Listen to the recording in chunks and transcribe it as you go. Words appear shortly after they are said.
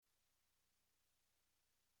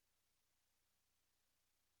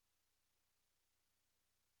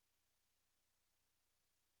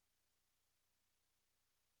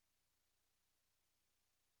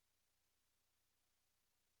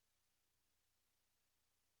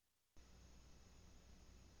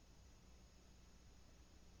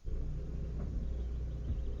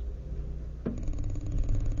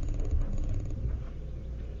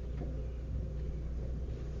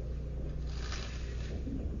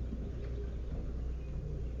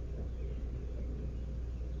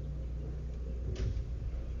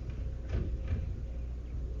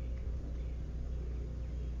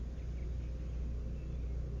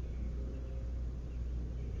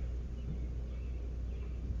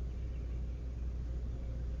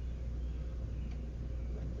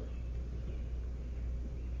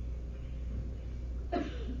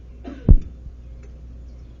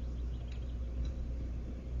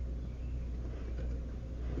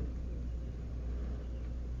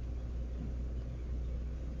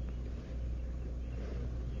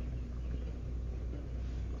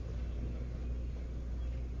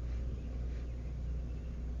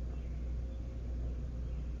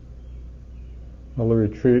Well, the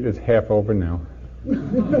retreat is half over now.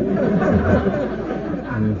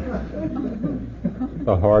 And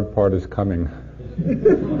the hard part is coming.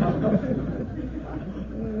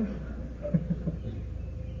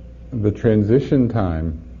 The transition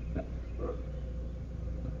time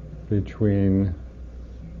between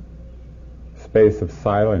space of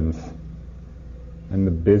silence and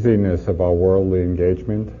the busyness of our worldly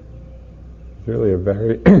engagement is really a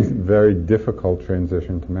very, very difficult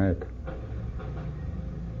transition to make.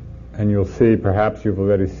 And you'll see, perhaps you've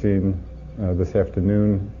already seen this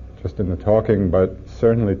afternoon, just in the talking, but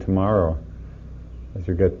certainly tomorrow, as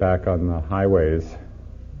you get back on the highways,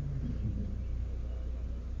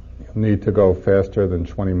 you'll need to go faster than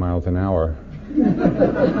 20 miles an hour.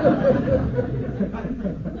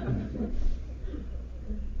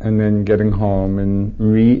 And then getting home and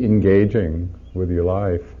re-engaging with your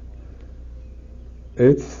life.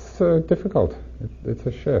 It's difficult. It's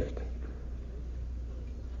a shift.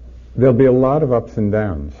 There'll be a lot of ups and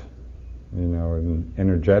downs, and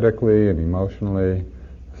energetically and emotionally.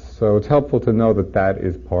 So it's helpful to know that that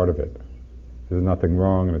is part of it. There's nothing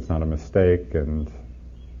wrong and it's not a mistake, and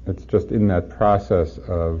it's just in that process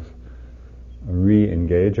of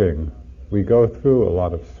re-engaging, we go through a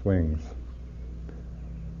lot of swings.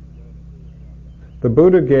 The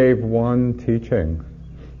Buddha gave one teaching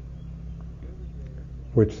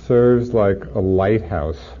which serves like a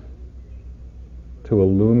lighthouse to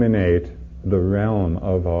illuminate the realm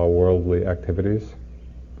of our worldly activities.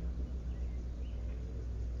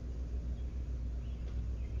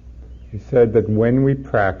 He said that when we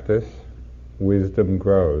practice, wisdom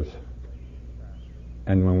grows.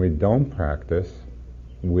 And when we don't practice,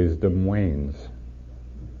 wisdom wanes.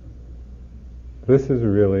 This is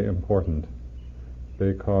really important,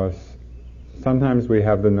 because sometimes we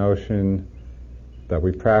have the notion that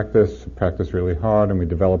we practice really hard, and we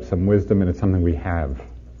develop some wisdom, and it's something we have.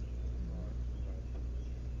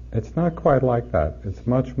 It's not quite like that. It's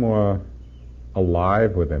much more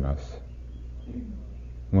alive within us.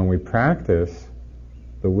 When we practice,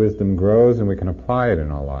 the wisdom grows and we can apply it in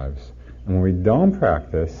our lives. And when we don't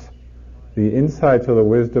practice, the insights of the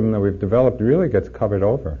wisdom that we've developed really gets covered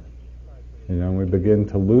over. And we begin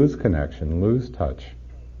to lose connection, lose touch.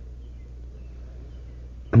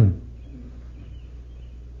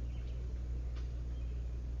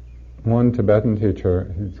 One Tibetan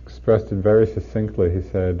teacher, he expressed it very succinctly. He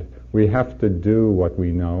said, we have to do what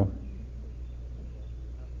we know.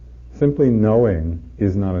 Simply knowing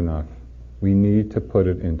is not enough. We need to put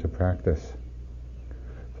it into practice.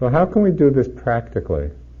 So how can we do this practically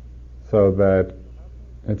so that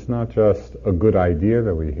it's not just a good idea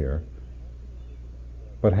that we hear,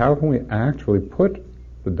 but how can we actually put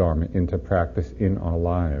the Dharma into practice in our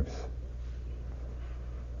lives?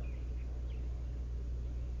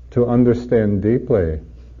 To understand deeply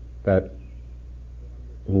that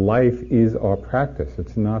life is our practice.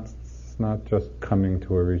 It's not just coming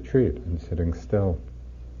to a retreat and sitting still.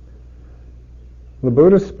 The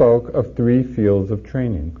Buddha spoke of 3 fields of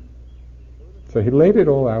training. So he laid it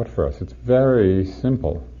all out for us. It's very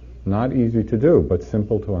simple. Not easy to do, but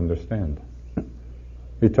simple to understand.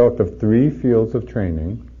 He talked of 3 fields of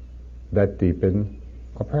training that deepen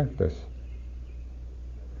our practice.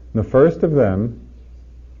 The first of them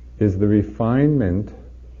is the refinement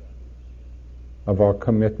of our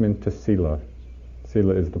commitment to sila.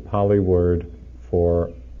 Sila is the Pali word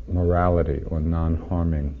for morality or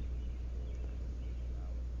non-harming.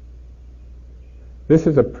 This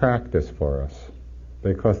is a practice for us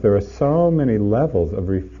because there are so many levels of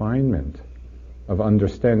refinement, of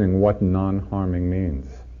understanding what non-harming means.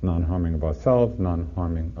 Non-harming of ourselves,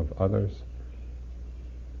 non-harming of others.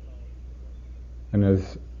 And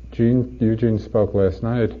as Eugene spoke last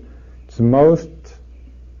night, it's most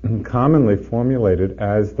commonly formulated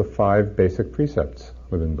as the 5 basic precepts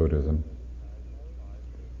within Buddhism.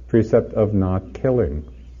 Precept of not killing,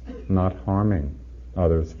 not harming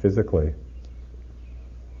others physically.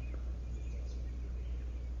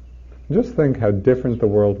 Just think how different the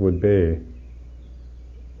world would be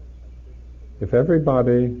if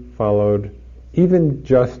everybody followed even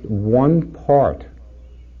just one part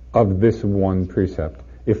of this one precept.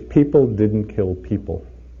 If people didn't kill people,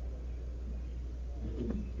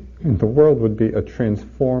 the world would be a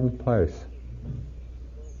transformed place.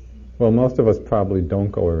 Well, most of us probably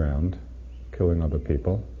don't go around killing other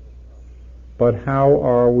people. But how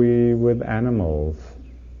are we with animals?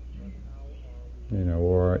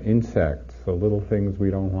 Or insects, or little things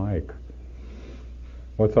we don't like?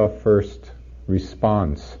 What's our first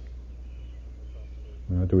response?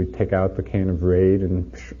 Do we take out the cane of raid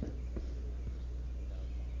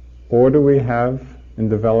or do we have and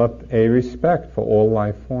developed a respect for all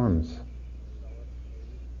life forms.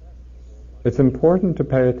 It's important to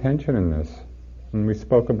pay attention in this, and we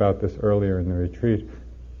spoke about this earlier in the retreat,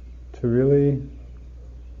 to really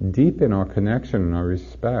deepen our connection and our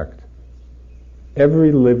respect.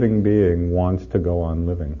 Every living being wants to go on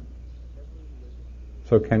living.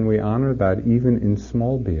 So can we honor that even in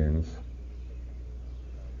small beings?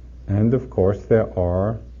 And of course there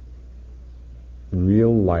are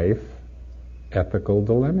real life ethical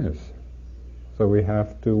dilemmas. So we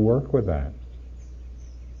have to work with that.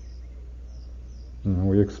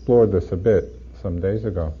 We explored this a bit some days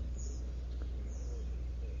ago.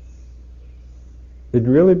 It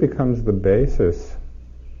really becomes the basis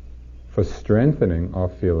for strengthening our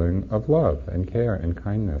feeling of love and care and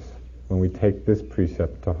kindness when we take this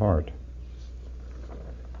precept to heart.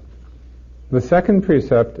 The second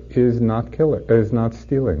precept is not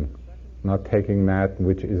stealing, not taking that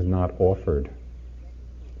which is not offered.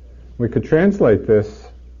 We could translate this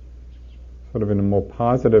sort of in a more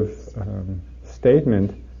positive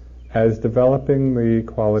statement as developing the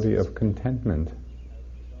quality of contentment.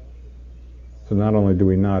 So not only do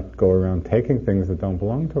we not go around taking things that don't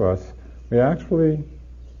belong to us, we actually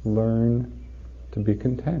learn to be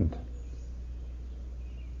content.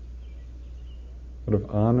 Sort of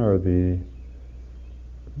honor the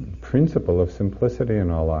principle of simplicity in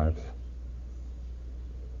our lives.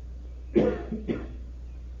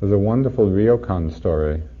 There's a wonderful ryokan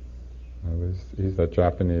story. He's a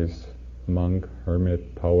Japanese monk,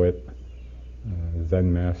 hermit, poet,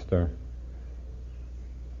 Zen master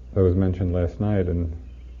that was mentioned last night, and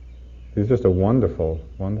he's just a wonderful,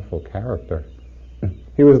 wonderful character.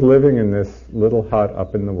 He was living in this little hut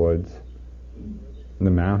up in the woods, in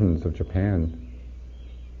the mountains of Japan.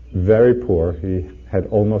 Very poor, he had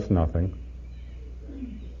almost nothing.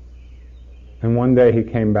 And one day he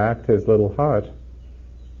came back to his little hut,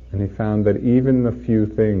 and he found that even the few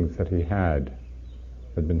things that he had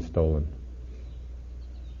been stolen.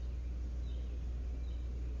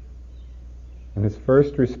 And his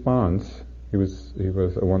first response, he was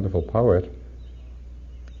a wonderful poet,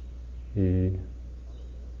 he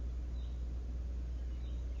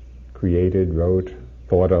created, wrote,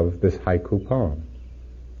 thought of this haiku poem.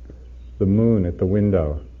 The moon at the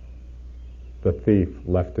window, the thief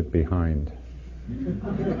left it behind.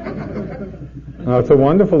 Now, it's a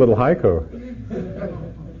wonderful little haiku,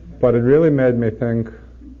 but it really made me think,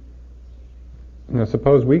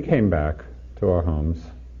 suppose we came back to our homes,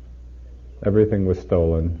 everything was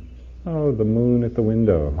stolen. Oh, the moon at the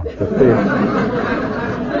window, the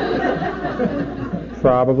thief.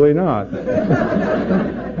 Probably not.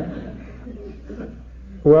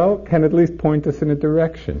 Well, can at least point us in a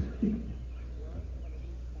direction.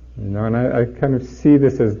 And I kind of see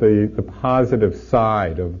this as the positive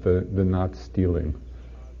side of the not stealing,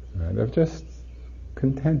 right? Of just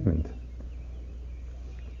contentment.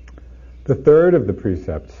 The third of the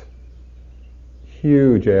precepts,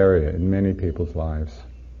 huge area in many people's lives,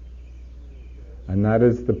 and that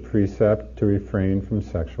is the precept to refrain from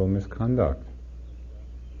sexual misconduct.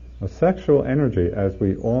 Now, sexual energy, as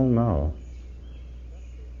we all know,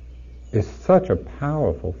 is such a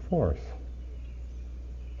powerful force.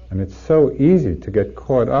 And it's so easy to get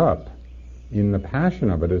caught up in the passion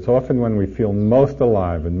of it. It's often when we feel most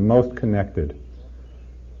alive and most connected.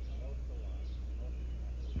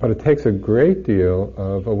 But it takes a great deal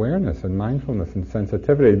of awareness and mindfulness and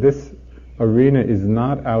sensitivity. This arena is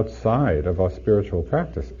not outside of our spiritual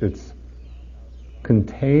practice. It's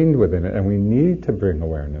contained within it, and we need to bring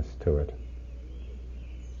awareness to it.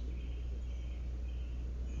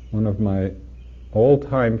 One of my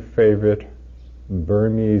all-time favorite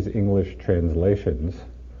Burmese English translations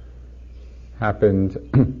happened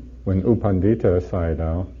when U Pandita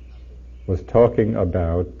Sayadaw was talking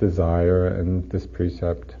about desire and this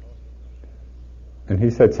precept. And he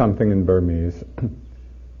said something in Burmese, and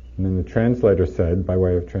then the translator said, by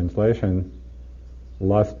way of translation,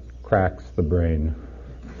 lust cracks the brain.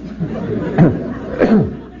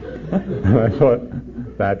 And I thought,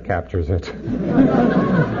 that captures it.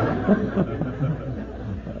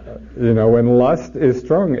 When lust is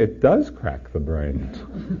strong, it does crack the brain.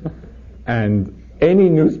 And any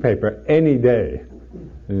newspaper, any day,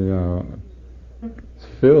 it's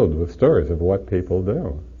filled with stories of what people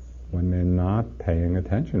do when they're not paying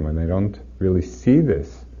attention, when they don't really see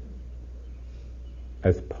this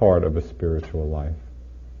as part of a spiritual life.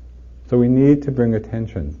 So we need to bring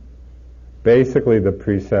attention. Basically, the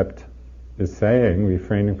precept is saying,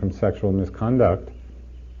 refraining from sexual misconduct,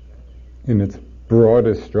 in its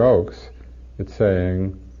broadest strokes, it's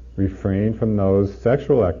saying, refrain from those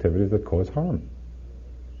sexual activities that cause harm.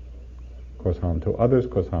 cause harm to others,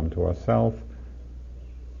 cause harm to ourselves.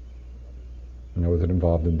 Is it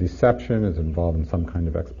involved in deception? Is it involved in some kind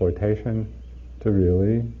of exploitation? To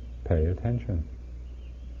really pay attention.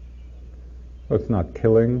 So it's not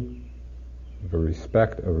killing, a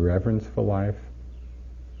respect, a reverence for life,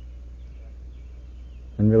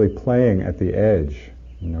 and really playing at the edge,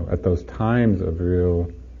 at those times of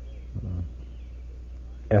real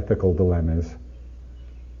ethical dilemmas,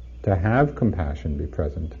 to have compassion be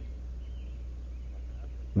present.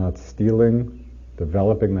 Not stealing,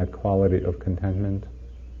 developing that quality of contentment,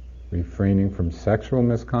 refraining from sexual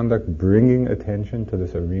misconduct, bringing attention to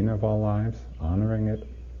this arena of our lives, honoring it,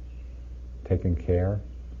 taking care.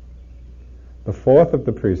 The fourth of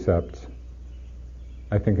the precepts,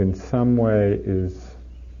 I think in some way is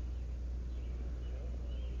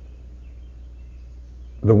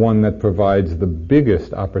the one that provides the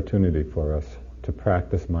biggest opportunity for us to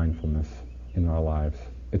practice mindfulness in our lives.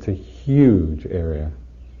 It's a huge area,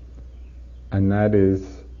 and that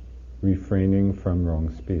is refraining from wrong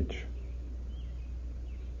speech.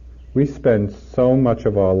 We spend so much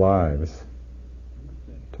of our lives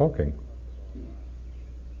talking,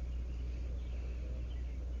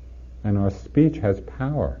 and our speech has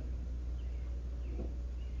power.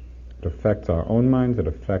 It affects our own minds, it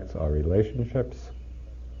affects our relationships,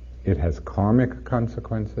 it has karmic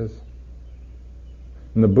consequences.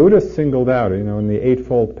 And the Buddha singled out, in the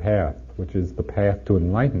Eightfold Path, which is the path to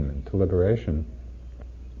enlightenment, to liberation,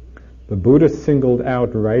 the Buddha singled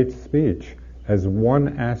out right speech as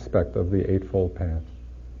one aspect of the Eightfold Path.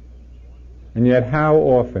 And yet how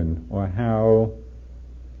often or how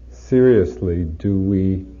seriously do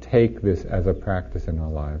we take this as a practice in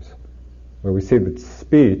our lives, where we see that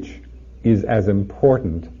speech is as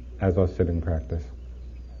important as our sitting practice?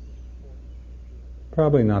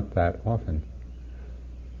 Probably not that often.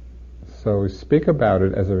 So speak about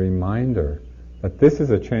it as a reminder that this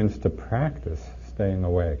is a chance to practice staying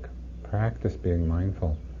awake, practice being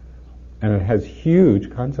mindful. And it has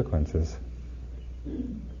huge consequences.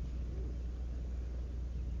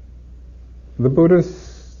 The Buddha,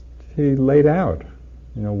 he laid out,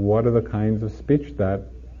 what are the kinds of speech that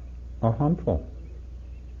are harmful.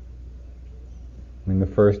 The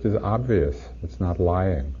first is obvious. It's not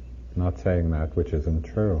lying, not saying that which isn't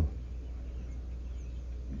true.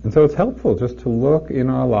 And so it's helpful just to look in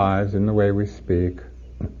our lives, in the way we speak,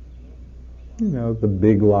 the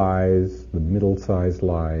big lies, the middle-sized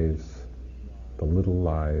lies, the little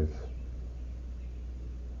lies.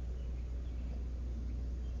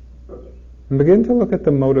 And begin to look at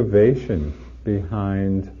the motivation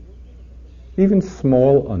behind even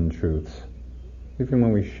small untruths, even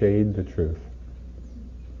when we shade the truth.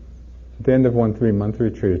 At the end of one 3-month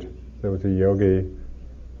retreat, there was a yogi.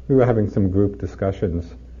 We were having some group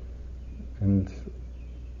discussions, and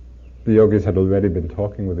the yogis had already been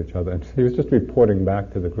talking with each other, and he was just reporting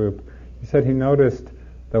back to the group. He said he noticed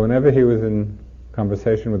that whenever he was in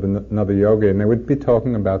conversation with another yogi, and they would be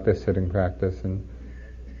talking about their sitting practice, and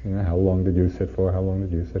how long did you sit for, how long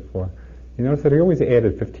did you sit for, he noticed that he always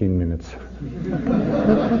added 15 minutes.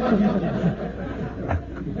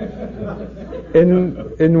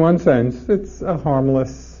 In one sense, it's a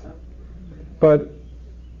harmless, but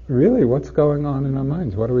really, what's going on in our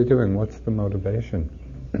minds? What are we doing? What's the motivation?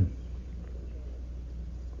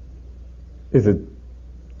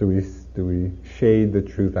 Do we shade the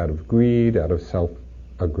truth out of greed, out of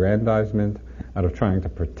self-aggrandizement, out of trying to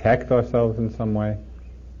protect ourselves in some way?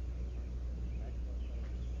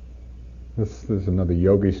 This is another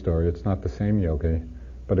yogi story. It's not the same yogi,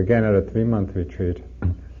 but again, at a 3-month retreat,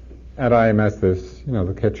 at IMS, there's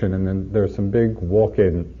the kitchen, and then there's some big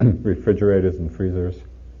walk-in refrigerators and freezers.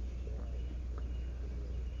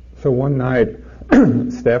 So one night, a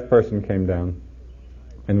staff person came down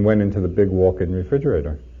and went into the big walk-in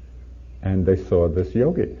refrigerator, and they saw this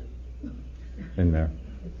yogi in there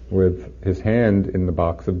with his hand in the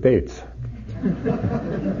box of dates.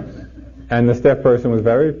 And the staff person was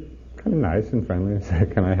very kind of nice and friendly and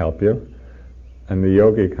said, "Can I help you?" And the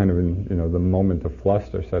yogi, kind of in the moment of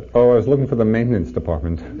fluster, said, "Oh, I was looking for the maintenance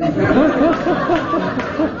department."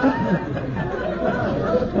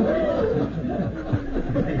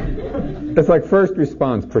 It's like first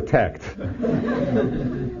response, protect.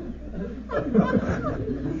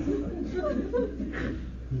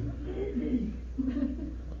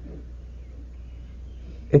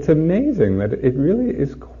 It's amazing that it really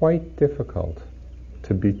is quite difficult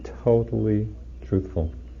to be totally truthful.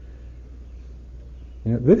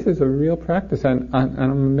 This is a real practice, and I'm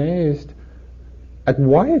amazed at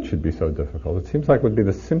why it should be so difficult. It seems like it would be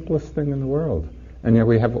the simplest thing in the world, and yet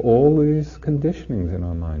we have all these conditionings in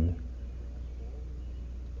our mind.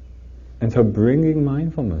 And so bringing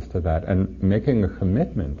mindfulness to that and making a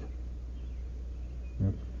commitment.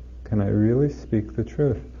 Can I really speak the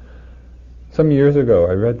truth? Some years ago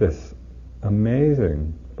I read this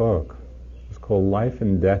amazing book. It's called Life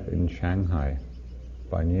and Death in Shanghai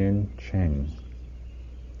by Nian Cheng.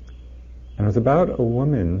 And it was about a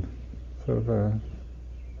woman, sort of a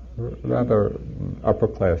rather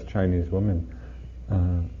upper-class Chinese woman,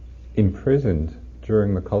 imprisoned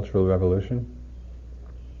during the Cultural Revolution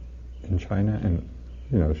in China.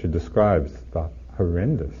 And, she describes the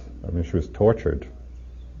horrendous. I mean, she was tortured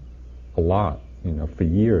a lot, for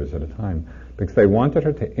years at a time, because they wanted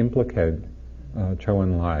her to implicate Zhou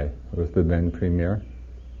Enlai, who was the then premier.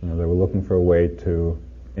 They were looking for a way to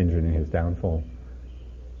engineer his downfall.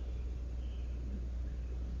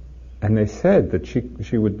 And they said that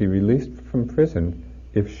she would be released from prison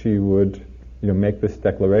if she would, make this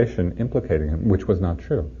declaration implicating him, which was not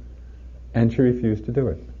true. And she refused to do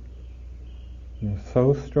it.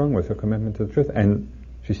 So strong was her commitment to the truth. And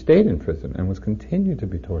she stayed in prison and was continued to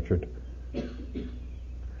be tortured. And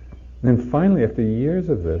then finally, after years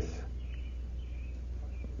of this,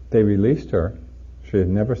 they released her. She had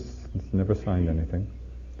never signed anything.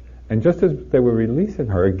 And just as they were releasing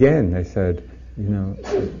her, again they said, you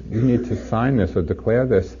need to sign this or declare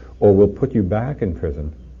this, or we'll put you back in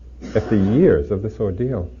prison. After years of this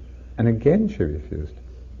ordeal. And again she refused.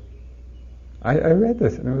 I read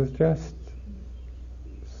this and it was just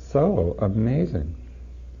so amazing.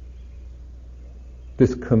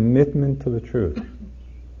 This commitment to the truth.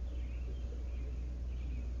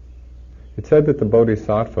 It said that the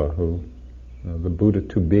Bodhisattva, who, the Buddha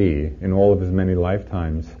to be, in all of his many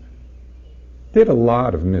lifetimes, did a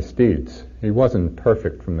lot of misdeeds. He wasn't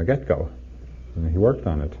perfect from the get-go. He worked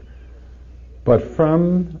on it. But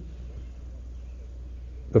from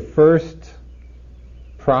the first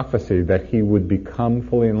prophecy that he would become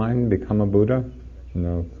fully enlightened, become a Buddha,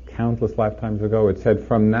 countless lifetimes ago, it said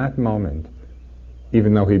from that moment,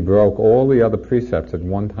 even though he broke all the other precepts at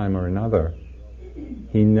one time or another,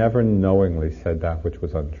 he never knowingly said that which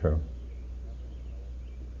was untrue.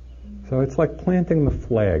 So it's like planting the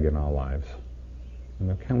flag in our lives.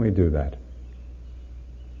 Can we do that?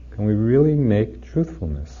 Can we really make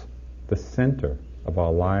truthfulness the center of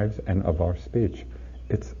our lives and of our speech?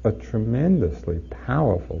 It's a tremendously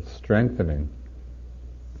powerful, strengthening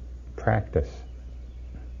practice.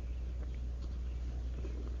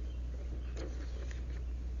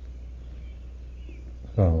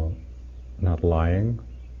 So, not lying.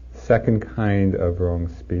 Second kind of wrong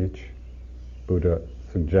speech, Buddha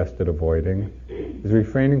suggested avoiding, is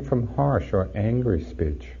refraining from harsh or angry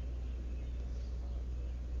speech.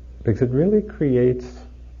 Because it really creates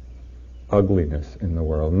ugliness in the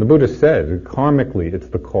world. And the Buddha said, karmically, it's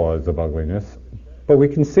the cause of ugliness, but we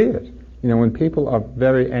can see it. When people are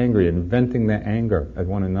very angry and venting their anger at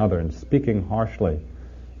one another and speaking harshly,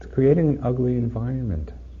 it's creating an ugly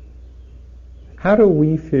environment. How do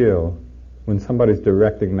we feel when somebody's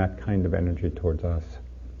directing that kind of energy towards us?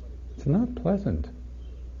 It's not pleasant.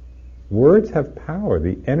 Words have power.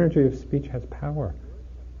 The energy of speech has power.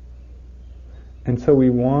 And so we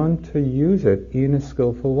want to use it in a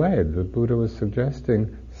skillful way. The Buddha was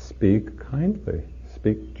suggesting, speak kindly,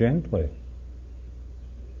 speak gently.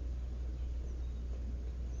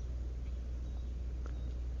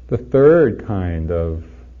 The third kind of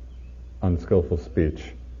unskillful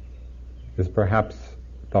speech is perhaps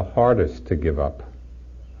the hardest to give up.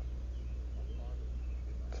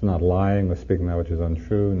 It's not lying or speaking that which is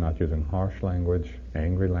untrue, not using harsh language,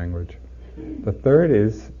 angry language. The third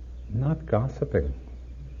is not gossiping.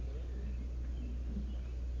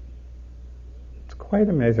 It's quite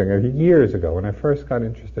amazing. Years ago, when I first got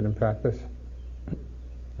interested in practice,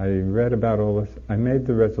 I read about all this. I made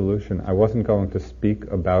the resolution I wasn't going to speak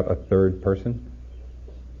about a third person.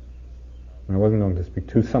 I wasn't going to speak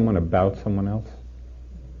to someone about someone else.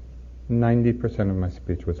 90% of my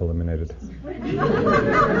speech was eliminated.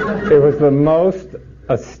 It was the most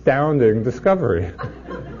astounding discovery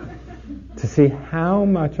to see how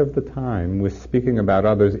much of the time we're speaking about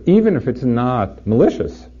others, even if it's not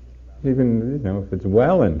malicious, even if it's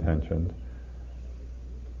well-intentioned.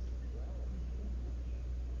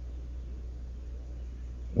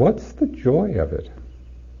 What's the joy of it?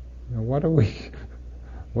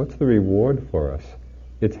 What's the reward for us?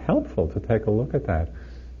 It's helpful to take a look at that.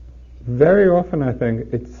 Very often, I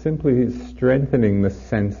think, it's simply strengthening the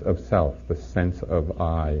sense of self, the sense of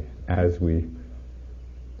I, as we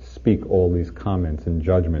speak all these comments and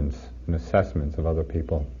judgments and assessments of other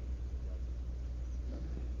people.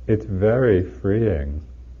 It's very freeing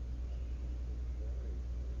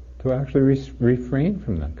to actually refrain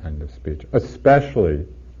from that kind of speech, especially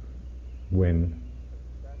when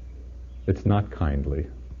it's not kindly.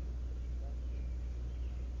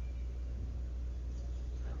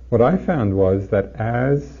 What I found was that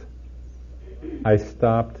as I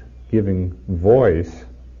stopped giving voice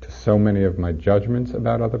to so many of my judgments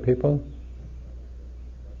about other people,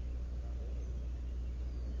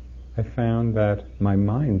 I found that my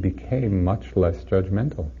mind became much less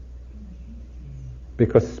judgmental.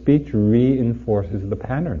 Because speech reinforces the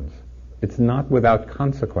patterns. It's not without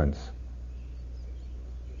consequence.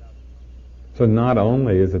 So not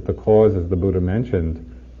only is it the cause, as the Buddha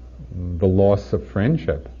mentioned, the loss of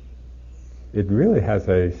friendship, it really has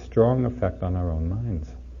a strong effect on our own minds.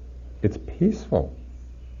 It's peaceful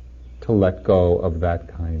to let go of that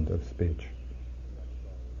kind of speech.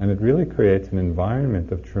 And it really creates an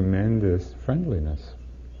environment of tremendous friendliness.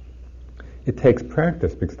 It takes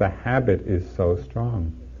practice because the habit is so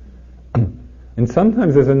strong. And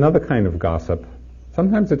sometimes there's another kind of gossip.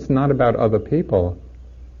 Sometimes it's not about other people,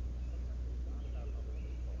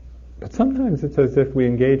 but sometimes it's as if we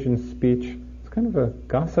engage in speech. It's kind of a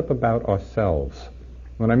gossip about ourselves.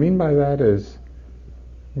 What I mean by that is,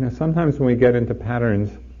 sometimes when we get into patterns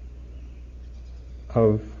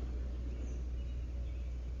of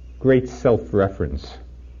great self-reference,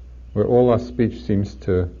 where all our speech seems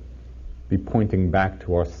to be pointing back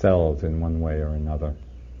to ourselves in one way or another.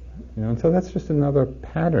 And so that's just another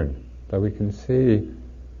pattern that we can see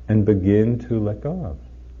and begin to let go of.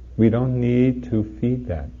 We don't need to feed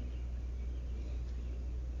that.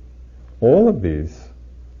 All of these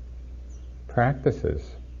practices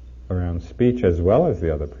around speech, as well as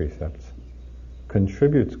the other precepts,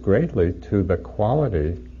 contributes greatly to the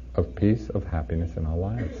quality of peace, of happiness in our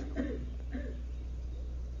lives.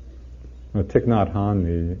 Thich Nhat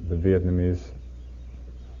Hanh, the Vietnamese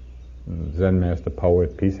Zen master,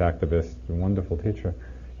 poet, peace activist, a wonderful teacher,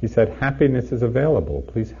 he said, happiness is available.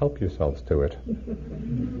 Please help yourselves to it.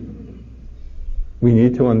 We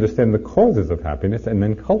need to understand the causes of happiness and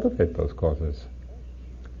then cultivate those causes.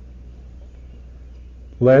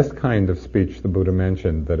 Last kind of speech the Buddha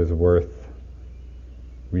mentioned that is worth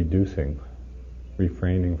reducing,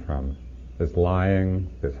 refraining from. There's lying,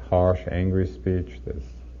 there's harsh, angry speech, there's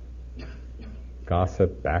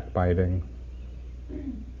gossip, backbiting.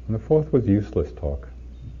 And the fourth was useless talk.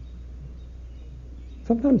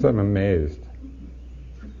 Sometimes I'm amazed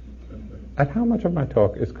at how much of my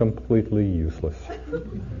talk is completely useless.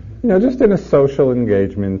 Just in a social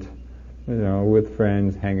engagement, with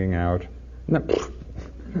friends, hanging out.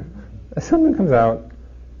 Something comes out.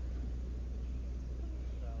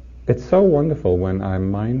 It's so wonderful when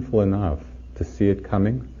I'm mindful enough to see it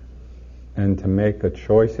coming and to make a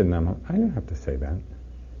choice in them. I don't have to say that.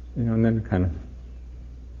 And then it kind of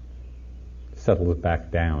settles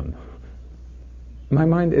back down. My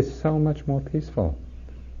mind is so much more peaceful.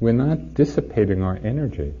 We're not dissipating our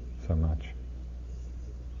energy so much.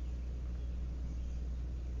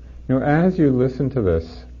 As you listen to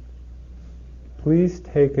this, please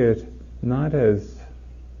take it not as,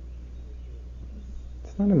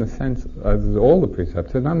 it's not in the sense, as all the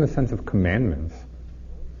precepts, they're not in the sense of commandments.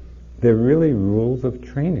 They're really rules of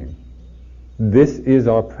training. This is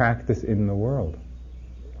our practice in the world.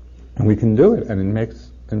 And we can do it, and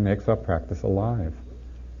it makes our practice alive.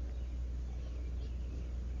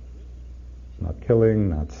 Not killing,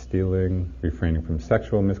 not stealing, refraining from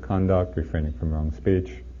sexual misconduct, refraining from wrong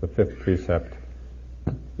speech. The fifth precept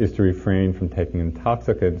is to refrain from taking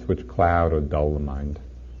intoxicants which cloud or dull the mind.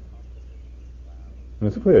 And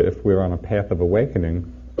it's clear, if we're on a path of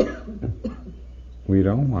awakening, we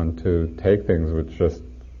don't want to take things which just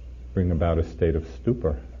bring about a state of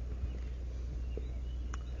stupor.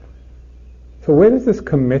 So where does this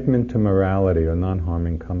commitment to morality or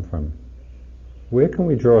non-harming come from? Where can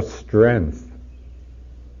we draw strength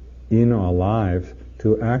in our lives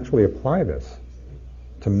to actually apply this,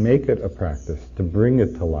 to make it a practice, to bring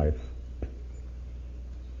it to life?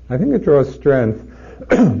 I think it draws strength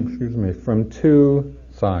from two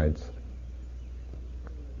sides.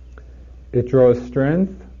 It draws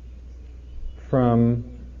strength from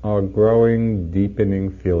our growing,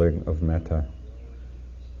 deepening feeling of metta.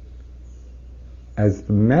 As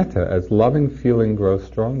the metta, as loving feeling grows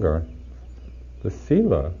stronger, the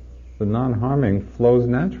sila, the non-harming, flows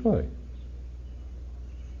naturally.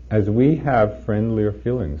 As we have friendlier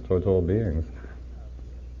feelings towards all beings,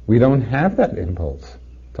 we don't have that impulse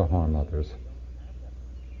to harm others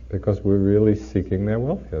because we're really seeking their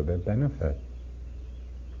welfare, their benefit.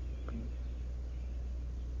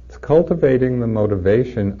 It's cultivating the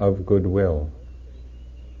motivation of goodwill.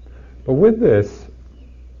 But with this,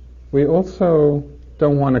 we also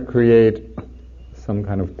don't want to create some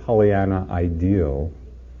kind of Pollyanna ideal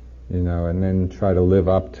and then try to live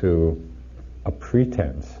up to a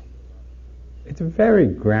pretense. It's very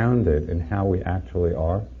grounded in how we actually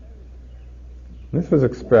are. This was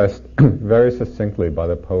expressed very succinctly by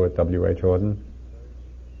the poet W.H. Auden.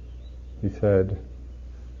 He said,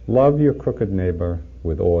 "Love your crooked neighbor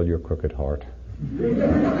with all your crooked heart."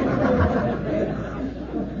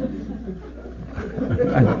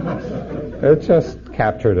 It just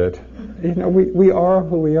captured it. We are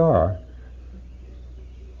who we are.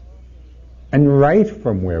 And right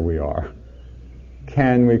from where we are,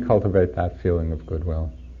 can we cultivate that feeling of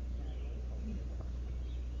goodwill?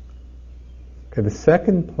 Okay, the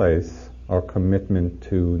second place our commitment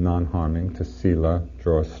to non-harming, to sila,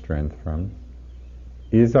 draws strength from,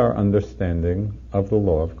 is our understanding of the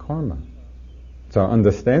law of karma. It's our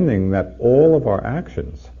understanding that all of our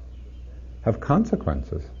actions have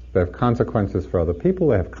consequences. They have consequences for other people,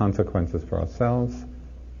 they have consequences for ourselves.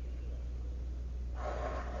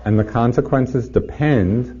 And the consequences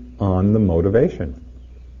depend on the motivation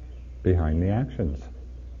behind the actions,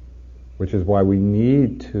 which is why we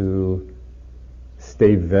need to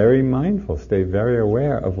stay very mindful, stay very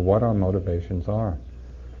aware of what our motivations are.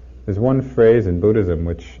 There's one phrase in Buddhism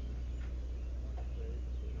which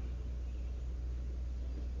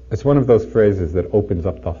it's one of those phrases that opens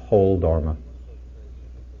up the whole Dharma.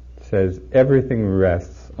 It says, everything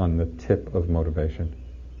rests on the tip of motivation.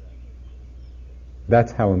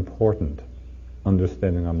 That's how important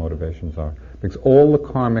understanding our motivations are. Because all the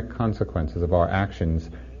karmic consequences of our actions,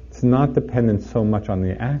 it's not dependent so much on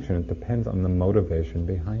the action, it depends on the motivation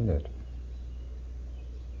behind it.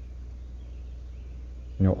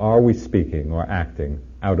 Are we speaking or acting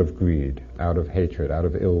out of greed, out of hatred, out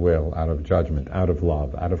of ill will, out of judgment, out of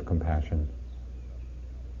love, out of compassion?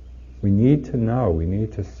 We need to know, we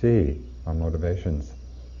need to see our motivations.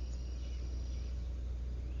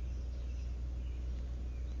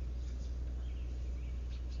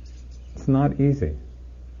 It's not easy.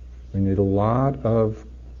 We need a lot of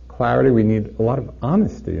clarity, we need a lot of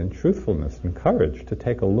honesty and truthfulness and courage to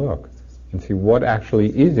take a look and see what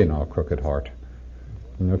actually is in our crooked heart.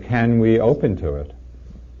 Can we open to it?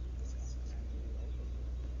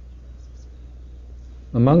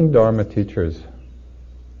 Among Dharma teachers,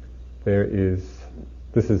 there is,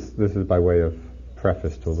 this is by way of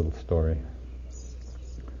preface to a little story.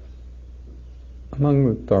 Among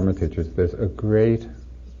the Dharma teachers, there's a great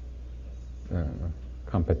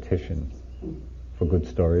competition for good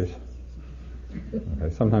stories.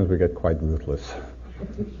 Okay, sometimes we get quite ruthless.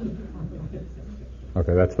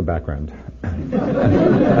 Okay, that's the background.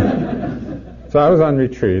 So I was on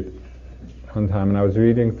retreat one time and I was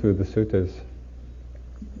reading through the suttas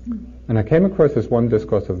and I came across this one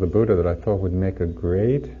discourse of the Buddha that I thought would make a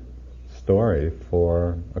great story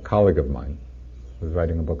for a colleague of mine who was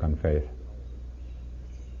writing a book on faith.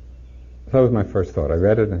 So that was my first thought. I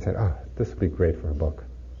read it and said, this would be great for a book.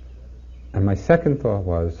 And my second thought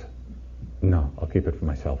was, no, I'll keep it for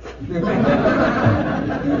myself.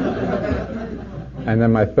 And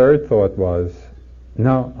then my third thought was,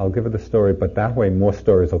 no, I'll give it the story, but that way more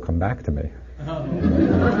stories will come back to me.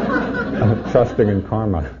 Trusting in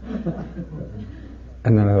karma.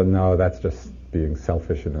 And then I thought, no, that's just being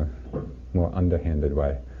selfish in a more underhanded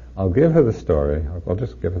way. I'll give her the story, I'll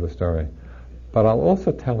just give her the story, but I'll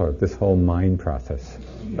also tell her this whole mind process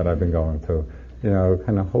that I've been going through,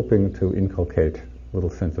 kind of hoping to inculcate a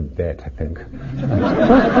little sense of debt, I think.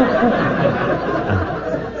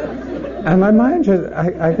 And my mind just,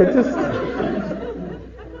 I could just,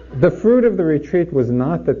 the fruit of the retreat was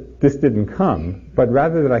not that this didn't come, but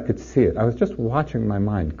rather that I could see it. I was just watching my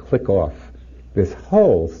mind click off this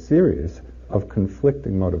whole series of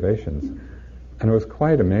conflicting motivations. And it was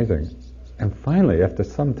quite amazing. And finally, after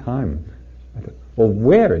some time, I thought, well,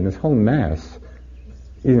 where in this whole mess,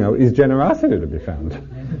 is generosity to be found?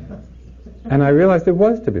 And I realized it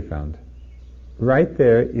was to be found. Right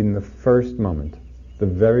there in the first moment. The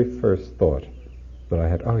very first thought that I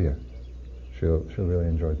had, she'll really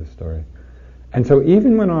enjoy this story. And so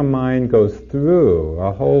even when our mind goes through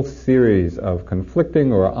a whole series of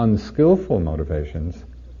conflicting or unskillful motivations,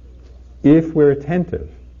 if we're attentive,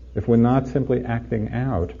 if we're not simply acting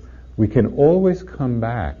out, we can always come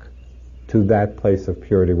back to that place of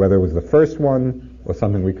purity, whether it was the first one or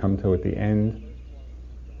something we come to at the end.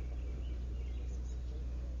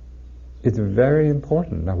 It's very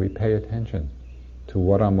important that we pay attention to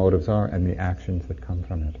what our motives are and the actions that come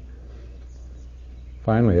from it.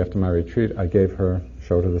 Finally, after my retreat, I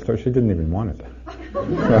showed her the story. She didn't even want it.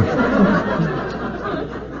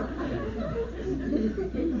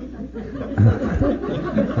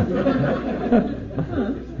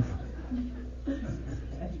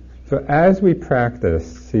 So as we practice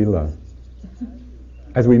sila,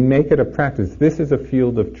 as we make it a practice, this is a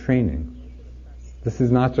field of training. This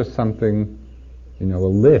is not just something, a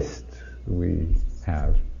list we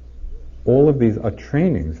have. All of these are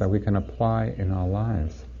trainings that we can apply in our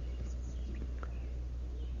lives.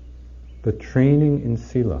 The training in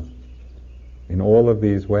sila, in all of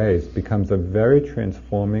these ways, becomes a very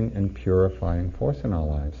transforming and purifying force in our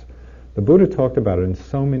lives. The Buddha talked about it in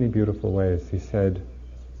so many beautiful ways. He said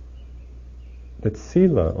that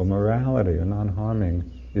sila, or morality, or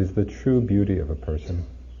non-harming, is the true beauty of a person.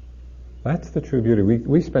 That's the true beauty.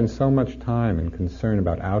 We spend so much time and concern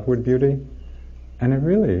about outward beauty, and it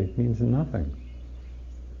really means nothing.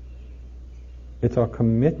 It's our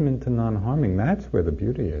commitment to non-harming. That's where the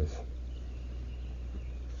beauty is.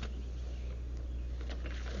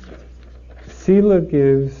 Sila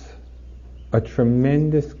gives a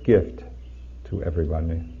tremendous gift to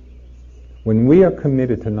everybody. When we are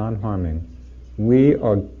committed to non-harming, we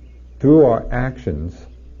are, through our actions,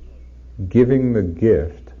 giving the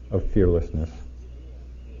gift of fearlessness,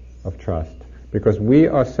 of trust. Because we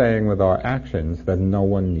are saying with our actions that no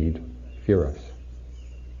one need fear us.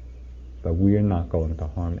 That we are not going to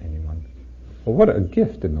harm anyone. Well, what a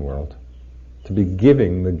gift in the world, to be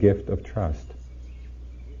giving the gift of trust.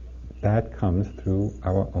 That comes through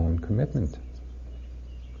our own commitment.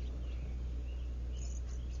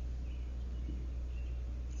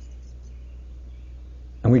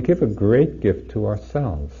 And we give a great gift to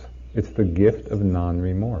ourselves. It's the gift of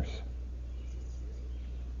non-remorse.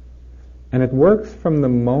 And it works from the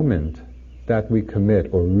moment that we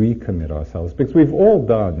commit or recommit ourselves, because we've all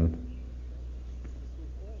done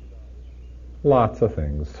lots of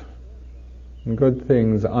things. Good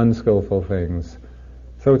things, unskillful things.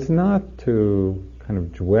 So it's not to kind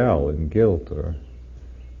of dwell in guilt or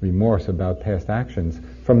remorse about past actions.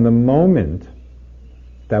 From the moment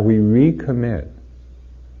that we recommit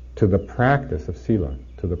to the practice of sila,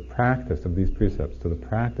 to the practice of these precepts, to the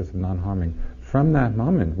practice of non-harming, from that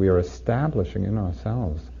moment we are establishing in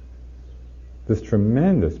ourselves this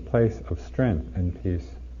tremendous place of strength and peace.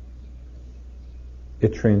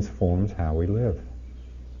 It transforms how we live.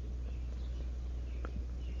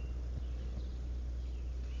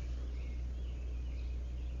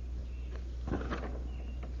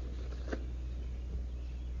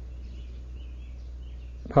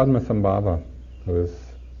 Padmasambhava was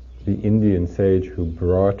the Indian sage who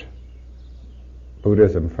brought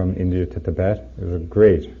Buddhism from India to Tibet. He was a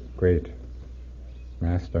great, great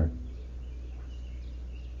master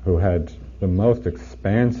who had the most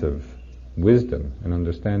expansive wisdom and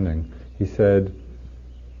understanding. He said,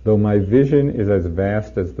 though my vision is as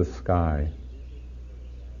vast as the sky,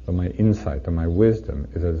 though my insight or my wisdom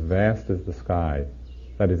is as vast as the sky,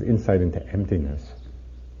 that is insight into emptiness,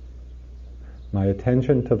 my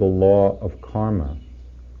attention to the law of karma,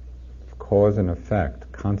 cause and effect,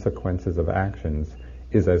 consequences of actions,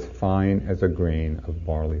 is as fine as a grain of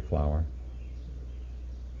barley flour.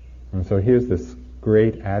 And so here's this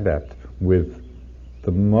great adept with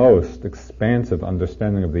the most expansive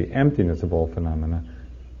understanding of the emptiness of all phenomena,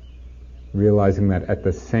 realizing that at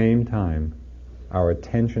the same time, our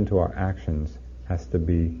attention to our actions has to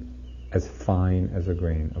be as fine as a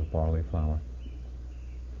grain of barley flour.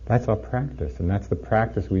 That's our practice, and that's the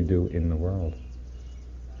practice we do in the world.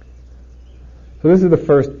 So this is the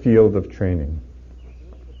first field of training.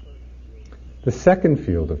 The second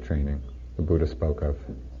field of training the Buddha spoke of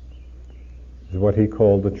is what he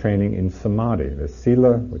called the training in samadhi. The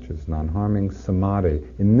sila, which is non-harming, samadhi.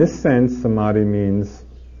 In this sense, samadhi means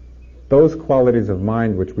those qualities of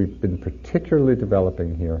mind which we've been particularly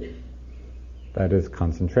developing here. That is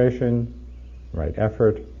concentration, right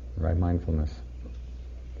effort, right mindfulness.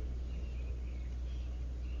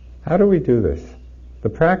 How do we do this? The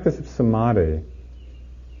practice of samadhi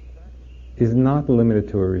is not limited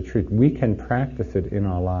to a retreat. We can practice it in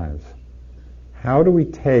our lives. How do we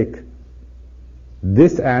take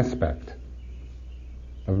this aspect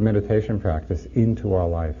of meditation practice into our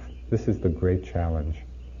life? This is the great challenge.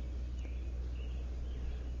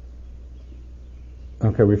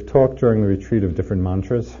 Okay, we've talked during the retreat of different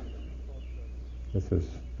mantras. This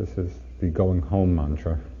is the going home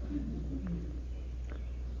mantra.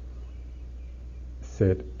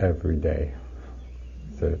 Sit every day.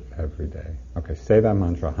 Sit every day. Okay, say that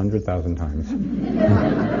mantra 100,000 times.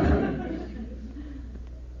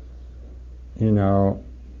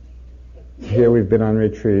 Here we've been on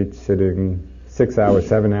retreat, sitting 6 hours,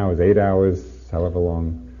 7 hours, 8 hours, however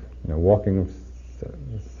long, walking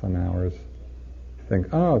some hours. Think,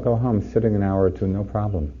 oh, go home, sitting an hour or two, no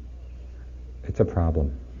problem. It's a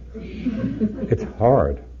problem. It's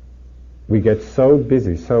hard. We get so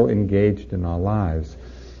busy, so engaged in our lives,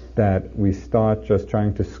 that we start just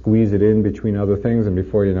trying to squeeze it in between other things, and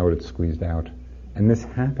before you know it, it's squeezed out. And this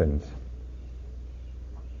happens.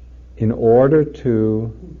 In order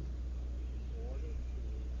to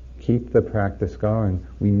keep the practice going,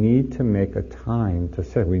 we need to make a time to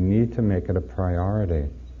sit. We need to make it a priority.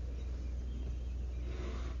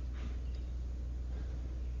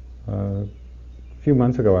 A few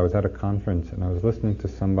months ago I was at a conference and I was listening to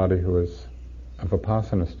somebody who was a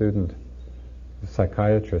Vipassana student, a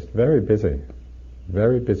psychiatrist, very busy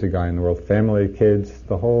guy in the world, family, kids,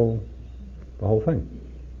 the whole thing.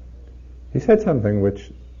 He said something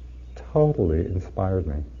which totally inspired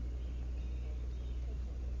me.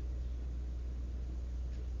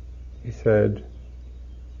 He said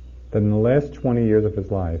that in the last 20 years of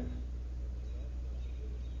his life,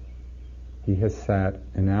 he has sat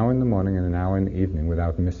an hour in the morning and an hour in the evening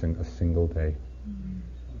without missing a single day.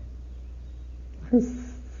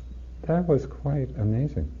 That was quite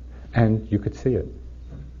amazing. And you could see it.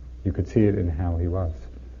 You could see it in how he was.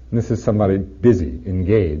 And this is somebody busy,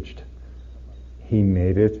 engaged. He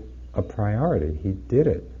made it a priority. He did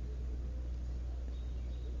it.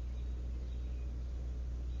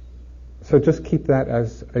 So just keep that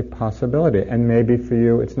as a possibility. And maybe for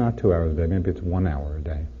you it's not 2 hours a day, maybe it's 1 hour a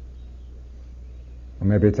day. Or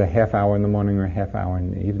maybe it's a half hour in the morning or a half hour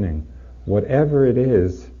in the evening. Whatever it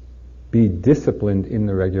is, be disciplined in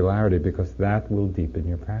the regularity, because that will deepen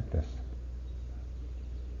your practice.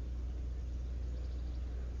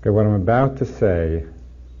 Okay, what I'm about to say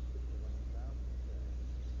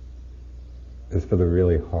is for the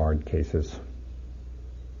really hard cases.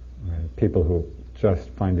 Right? People who just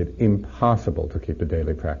find it impossible to keep a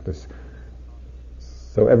daily practice.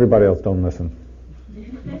 So everybody else, don't listen.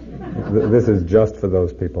 This is just for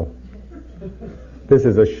those people. This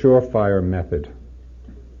is a surefire method,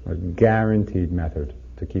 a guaranteed method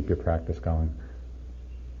to keep your practice going.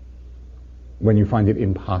 When you find it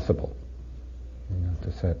impossible,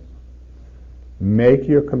 to sit. Make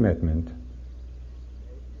your commitment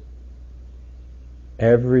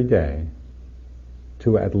every day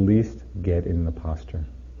to at least get in the posture.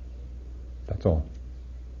 That's all.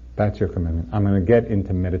 That's your commitment. I'm going to get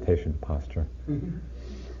into meditation posture. Mm-hmm.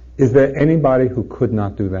 Is there anybody who could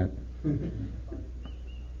not do that?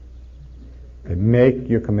 Okay, make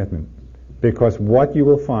your commitment. Because what you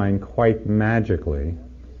will find quite magically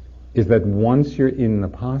is that once you're in the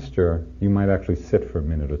posture, you might actually sit for a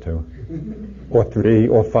minute or two, or 3,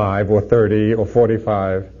 or 5, or 30, or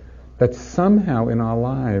 45. That somehow in our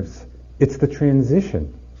lives, it's the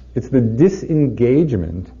transition. It's the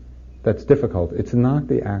disengagement that's difficult. It's not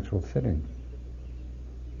the actual sitting.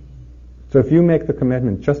 So if you make the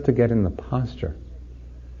commitment just to get in the posture,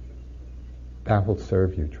 that will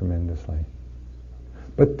serve you tremendously.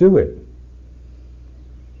 But do it.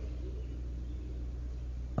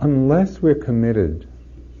 Unless we're committed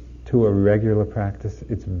to a regular practice,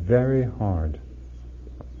 it's very hard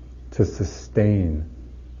to sustain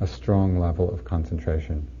a strong level of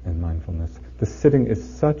concentration and mindfulness. The sitting is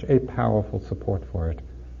such a powerful support for it,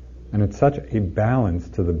 and it's such a balance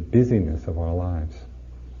to the busyness of our lives.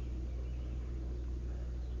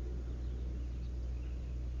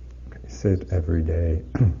 Okay, sit every day.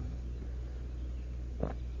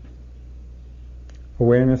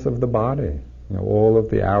 Awareness of the body. All of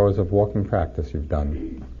the hours of walking practice you've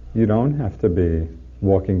done. You don't have to be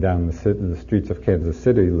walking down the streets of Kansas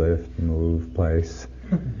City, lift, move, place.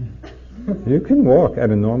 You can walk at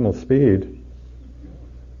a normal speed.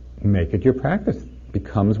 Make it your practice.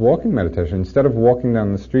 Becomes walking meditation. Instead of walking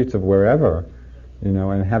down the streets of wherever,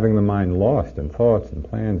 and having the mind lost in thoughts and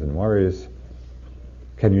plans and worries,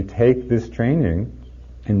 can you take this training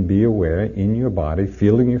and be aware in your body,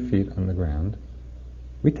 feeling your feet on the ground?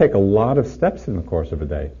 We take a lot of steps in the course of a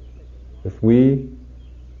day. If we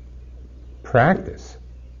practice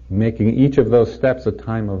making each of those steps a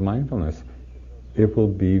time of mindfulness, it will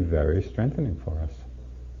be very strengthening for us.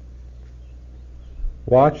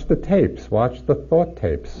 Watch the tapes. Watch the thought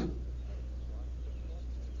tapes.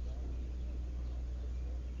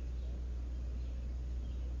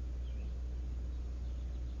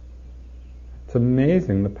 It's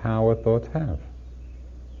amazing the power thoughts have.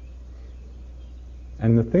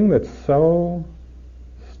 And the thing that's so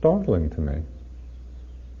startling to me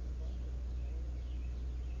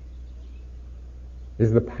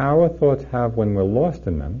is the power thoughts have when we're lost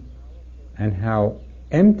in them, and how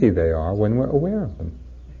empty they are when we're aware of them.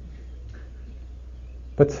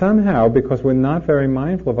 But somehow, because we're not very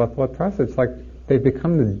mindful of our thought process, it's like they've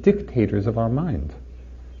become the dictators of our mind.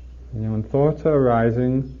 When thoughts are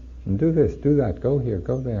arising, and do this, do that, go here,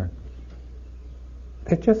 go there,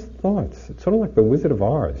 They're just thoughts. It's sort of like the Wizard of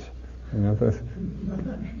Oz. There's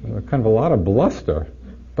kind of a lot of bluster,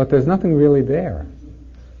 but there's nothing really there.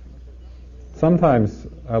 Sometimes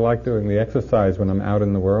I like doing the exercise when I'm out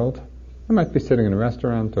in the world. I might be sitting in a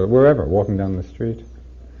restaurant or wherever, walking down the street.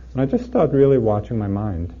 And I just start really watching my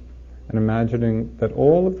mind and imagining that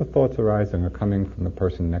all of the thoughts arising are coming from the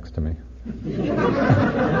person next to me.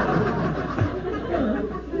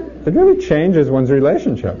 It really changes one's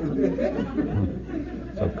relationship.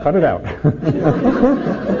 So cut it out.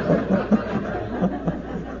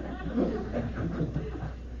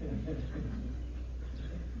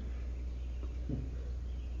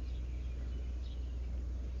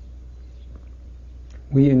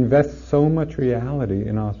 We invest so much reality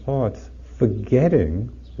in our thoughts,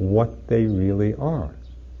 forgetting what they really are.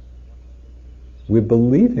 We're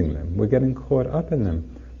believing them. We're getting caught up in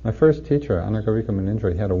them. My first teacher, Anagarika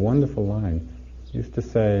Munindra, he had a wonderful line. He used to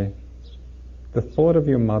say, "The thought of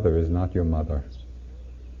your mother is not your mother.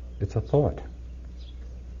 It's a thought."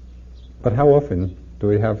 But how often do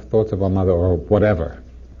we have thoughts of our mother or whatever,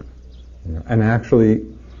 and actually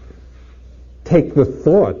take the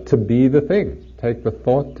thought to be the thing, take the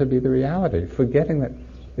thought to be the reality, forgetting that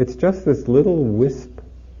it's just this little wisp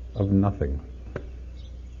of nothing.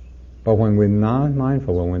 But when we're not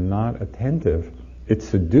mindful, when we're not attentive, it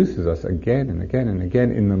seduces us again and again and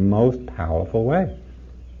again in the most powerful way.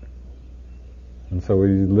 And so we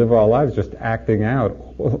live our lives just acting out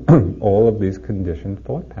all of these conditioned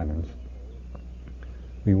thought patterns.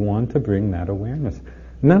 We want to bring that awareness.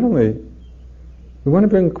 Not only, we want to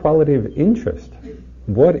bring quality of interest.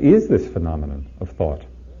 What is this phenomenon of thought?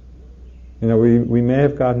 We may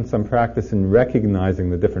have gotten some practice in recognizing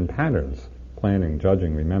the different patterns, planning,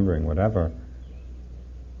 judging, remembering, whatever.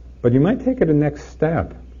 But you might take it a next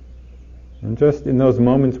step. And just in those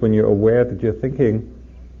moments when you're aware that you're thinking,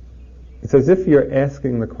 it's as if you're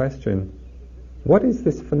asking the question, what is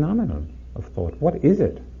this phenomenon of thought? What is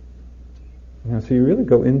it? So you really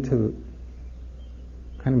go into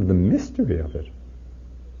kind of the mystery of it.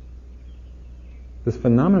 This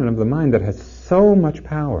phenomenon of the mind that has so much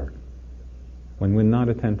power when we're not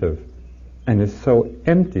attentive, and is so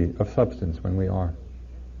empty of substance when we are.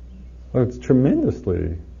 Well, it's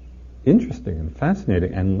tremendously interesting and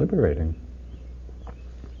fascinating and liberating.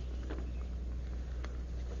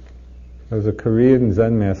 There was a Korean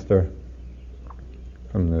Zen master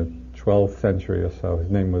from the 12th century or so. His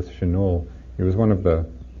name was Shinul. He was one of the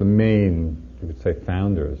main, you would say,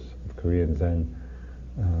 founders of Korean Zen.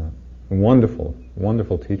 Wonderful,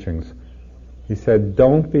 wonderful teachings. He said,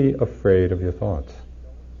 don't be afraid of your thoughts.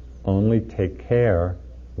 Only take care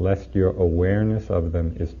lest your awareness of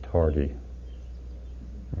them is tardy.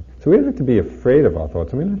 So we don't have to be afraid of our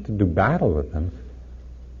thoughts, and we don't have to do battle with them.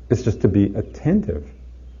 It's just to be attentive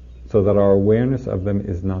so that our awareness of them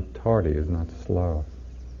is not tardy, is not slow.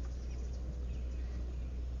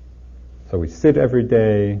 So we sit every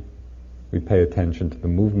day, we pay attention to the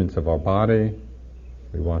movements of our body,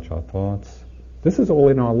 we watch our thoughts. This is all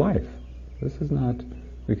in our life. This is not,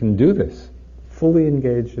 we can do this, fully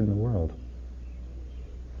engaged in the world.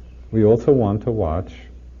 We also want to watch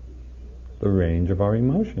the range of our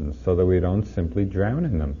emotions so that we don't simply drown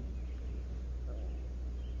in them.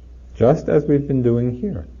 Just as we've been doing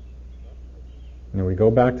here. We go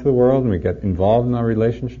back to the world and we get involved in our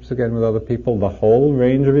relationships again with other people, the whole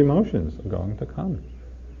range of emotions are going to come.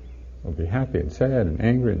 We'll be happy and sad and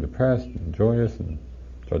angry and depressed and joyous and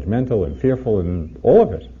judgmental and fearful and all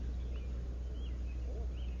of it.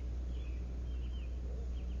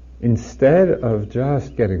 Instead of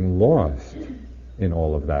just getting lost in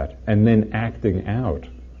all of that and then acting out,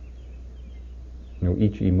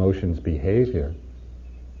 each emotion's behavior,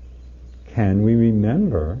 can we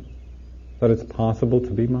remember that it's possible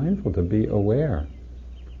to be mindful, to be aware?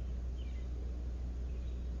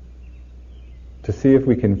 To see if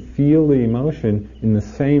we can feel the emotion in the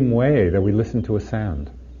same way that we listen to a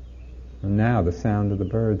sound. And now the sound of the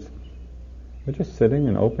birds. We're just sitting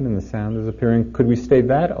and open and the sound is appearing. Could we stay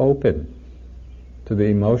that open to the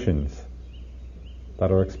emotions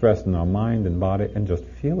that are expressed in our mind and body and just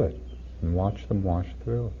feel it and watch them wash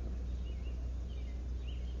through?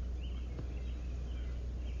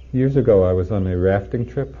 Years ago I was on a rafting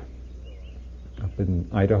trip up in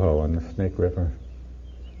Idaho on the Snake River.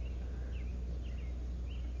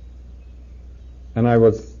 And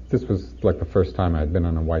this was like the first time I had been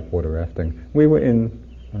on a whitewater rafting. We were in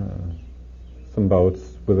some boats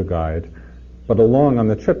with a guide, but along on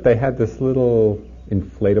the trip they had this little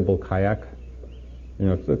inflatable kayak.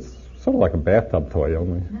 It's sort of like a bathtub toy,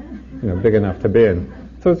 only big enough to be in.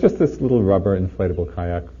 So it's just this little rubber inflatable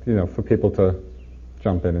kayak, for people to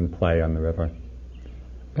jump in and play on the river.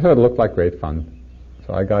 So it looked like great fun.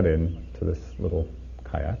 So I got into this little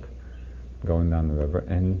kayak going down the river,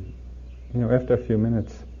 and after a few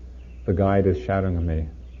minutes, the guide is shouting at me,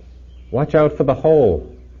 "Watch out for the hole."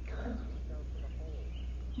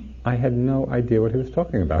 I had no idea what he was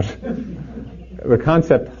talking about. The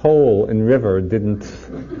concept hole in river didn't,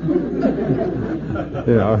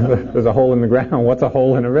 there's a hole in the ground. What's a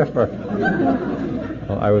hole in a river?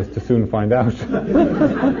 Well, I was to soon find out.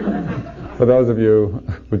 For those of you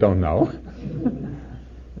who don't know,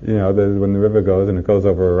 when the river goes and it goes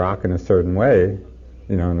over a rock in a certain way,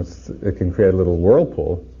 and it can create a little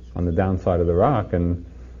whirlpool on the downside of the rock, and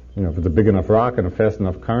if it's a big enough rock and a fast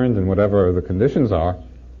enough current and whatever the conditions are,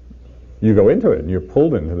 you go into it and you're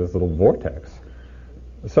pulled into this little vortex.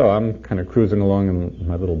 So I'm kind of cruising along in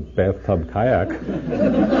my little bathtub kayak,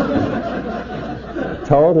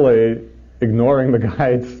 totally ignoring the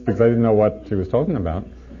guides because I didn't know what she was talking about.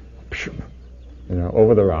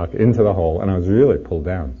 Over the rock, into the hole, and I was really pulled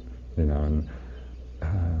down,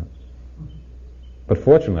 but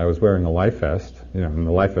fortunately I was wearing a life vest, and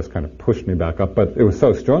the life vest kind of pushed me back up, but it was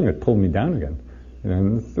so strong it pulled me down again.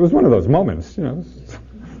 And it was one of those moments, it was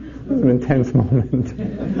an intense moment.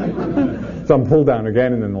 So I'm pulled down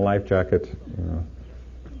again, and then the life jacket,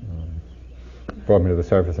 brought me to the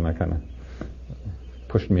surface, and I kind of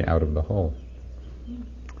pushed me out of the hole.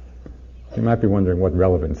 You might be wondering what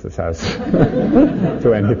relevance this has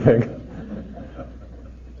to anything.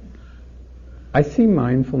 I see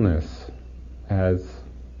mindfulness as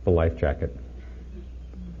the life jacket.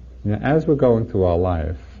 As we're going through our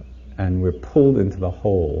life and we're pulled into the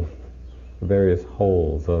hole, the various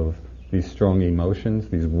holes of these strong emotions,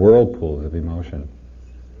 these whirlpools of emotion,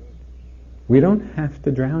 we don't have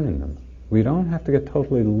to drown in them. We don't have to get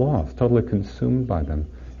totally lost, totally consumed by them.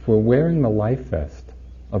 If we're wearing the life vest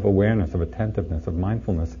of awareness, of attentiveness, of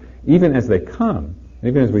mindfulness, even as they come,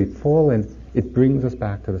 even as we fall in, it brings us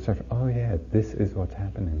back to the surface. Oh yeah, this is what's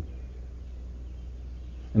happening.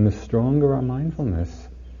 And the stronger our mindfulness,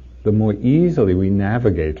 the more easily we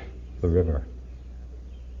navigate the river.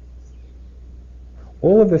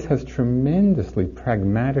 All of this has tremendously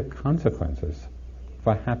pragmatic consequences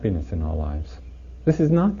for happiness in our lives. This is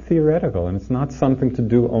not theoretical, and it's not something to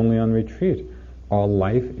do only on retreat. Our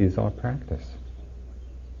life is our practice.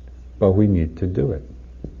 But we need to do it.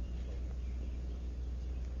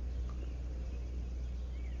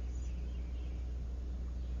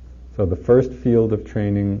 So the first field of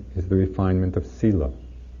training is the refinement of sila,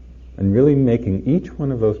 and really making each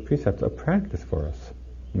one of those precepts a practice for us,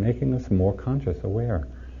 making us more conscious, aware.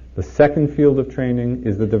 The second field of training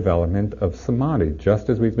is the development of samadhi, just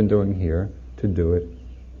as we've been doing here, to do it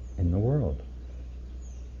in the world.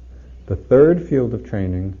 The third field of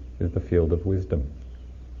training is the field of wisdom,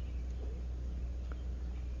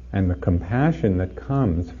 and the compassion that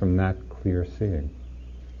comes from that clear seeing,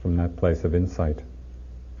 from that place of insight.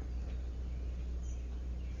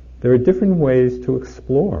 There are different ways to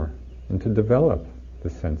explore and to develop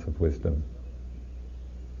the sense of wisdom.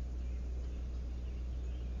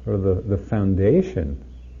 Or the foundation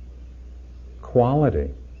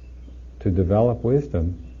quality to develop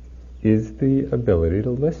wisdom is the ability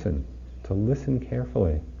to listen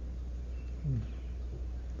carefully.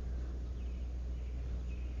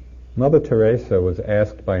 Mother Teresa was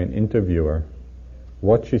asked by an interviewer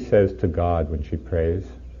what she says to God when she prays.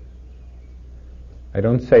 "I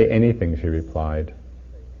don't say anything," she replied.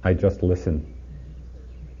 "I just listen."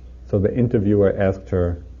 So the interviewer asked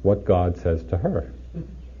her what God says to her.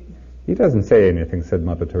 "He doesn't say anything," said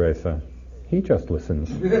Mother Teresa. "He just listens."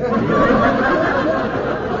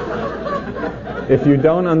 If you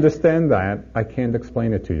don't understand that, I can't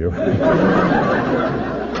explain it to you.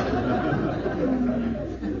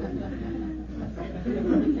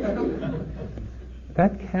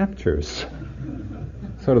 That captures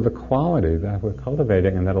sort of the quality that we're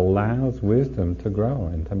cultivating and that allows wisdom to grow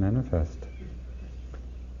and to manifest.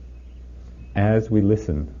 As we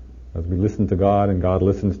listen to God and God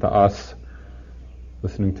listens to us,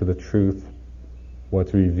 listening to the truth,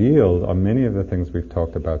 what's revealed are many of the things we've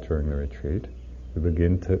talked about during the retreat. We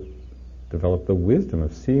begin to develop the wisdom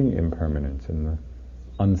of seeing impermanence and the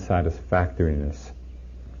unsatisfactoriness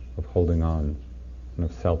of holding on and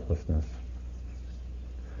of selflessness.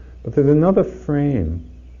 But there's another frame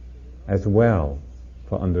as well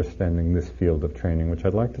for understanding this field of training, which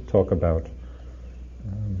I'd like to talk about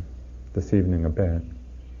this evening a bit.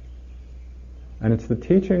 And it's the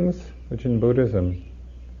teachings which in Buddhism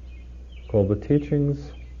called the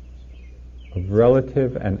teachings of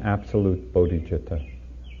relative and absolute bodhicitta.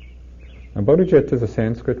 Now bodhicitta is a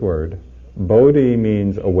Sanskrit word. Bodhi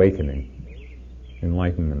means awakening,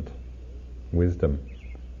 enlightenment, wisdom.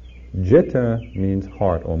 Jitta means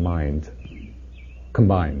heart or mind,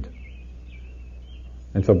 combined.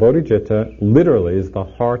 And so bodhicitta literally is the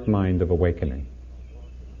heart-mind of awakening.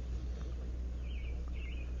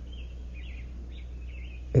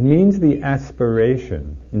 It means the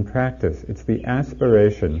aspiration, in practice, it's the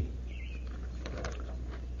aspiration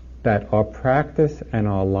that our practice and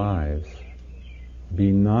our lives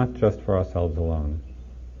be not just for ourselves alone,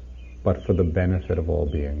 but for the benefit of all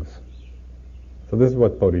beings. So this is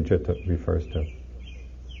what bodhicitta refers to.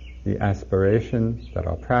 The aspiration that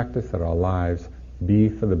our practice, that our lives be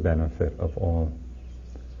for the benefit of all.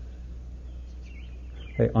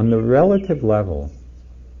 Okay, on the relative level,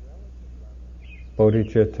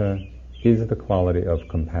 bodhicitta is the quality of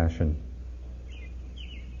compassion.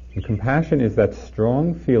 And compassion is that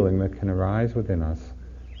strong feeling that can arise within us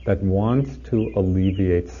that wants to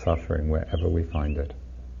alleviate suffering wherever we find it,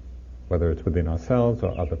 whether it's within ourselves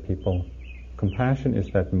or other people. Compassion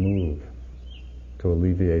is that move to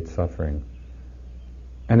alleviate suffering.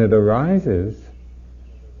 And it arises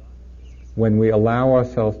when we allow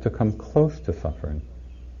ourselves to come close to suffering.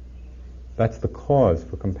 That's the cause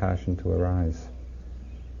for compassion to arise.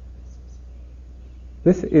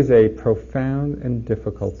 This is a profound and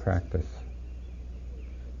difficult practice.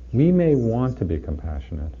 We may want to be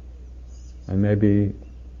compassionate, and maybe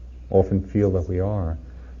often feel that we are,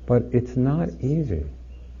 but it's not easy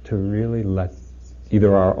to really let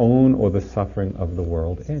either our own or the suffering of the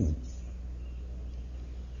world in.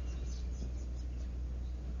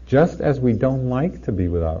 Just as we don't like to be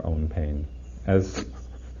with our own pain, as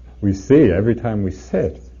we see every time we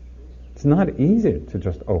sit, it's not easy to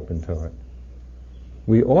just open to it.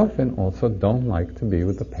 We often also don't like to be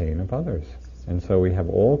with the pain of others. And so we have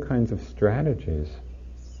all kinds of strategies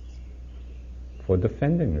for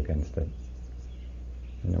defending against it.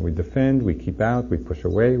 You know, we defend, we keep out, we push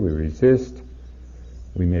away, we resist.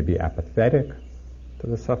 We may be apathetic to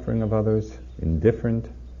the suffering of others, indifferent.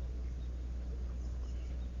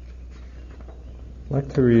 I'd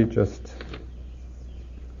like to read just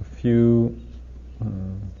a few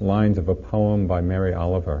lines of a poem by Mary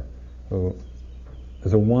Oliver, who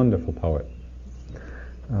is a wonderful poet.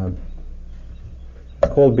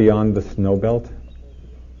 It's called Beyond the Snow Belt.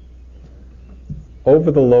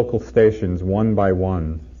 Over the local stations, one by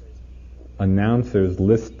one, announcers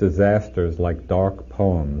list disasters like dark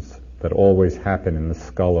poems that always happen in the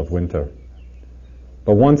skull of winter.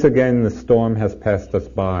 But once again, the storm has passed us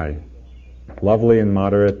by. Lovely and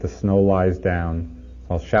moderate, the snow lies down,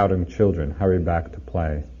 while shouting children hurry back to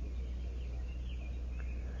play.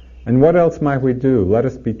 And what else might we do? Let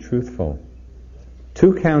us be truthful.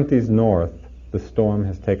 2 counties north, the storm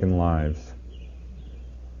has taken lives.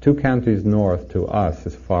 2 counties north to us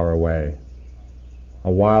is far away, a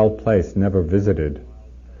wild place never visited,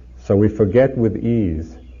 so we forget with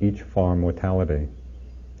ease each far mortality.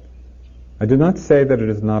 I do not say that it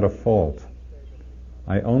is not a fault.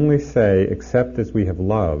 I only say, except as we have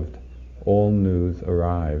loved, all news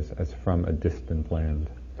arrives as from a distant land.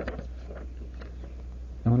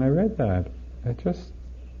 And when I read that, it just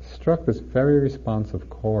struck this very responsive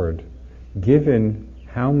chord, given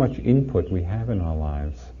how much input we have in our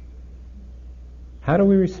lives. How do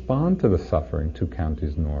we respond to the suffering 2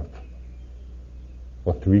 counties north?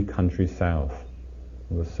 Or 3 countries south?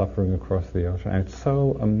 The suffering across the ocean. And it's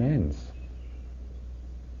so immense.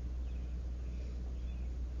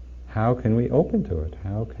 How can we open to it?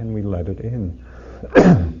 How can we let it in?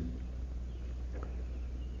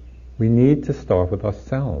 We need to start with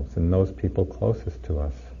ourselves and those people closest to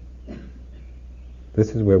us.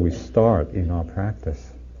 This is where we start in our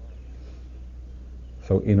practice.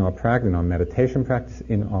 So in our practice, in our meditation practice,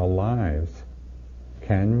 in our lives,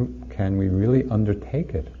 can we really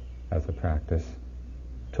undertake it as a practice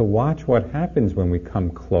to watch what happens when we come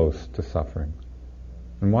close to suffering,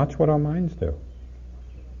 and watch what our minds do.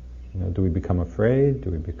 You know, do we become afraid?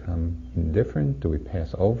 Do we become indifferent? Do we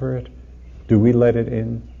pass over it? Do we let it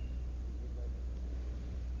in?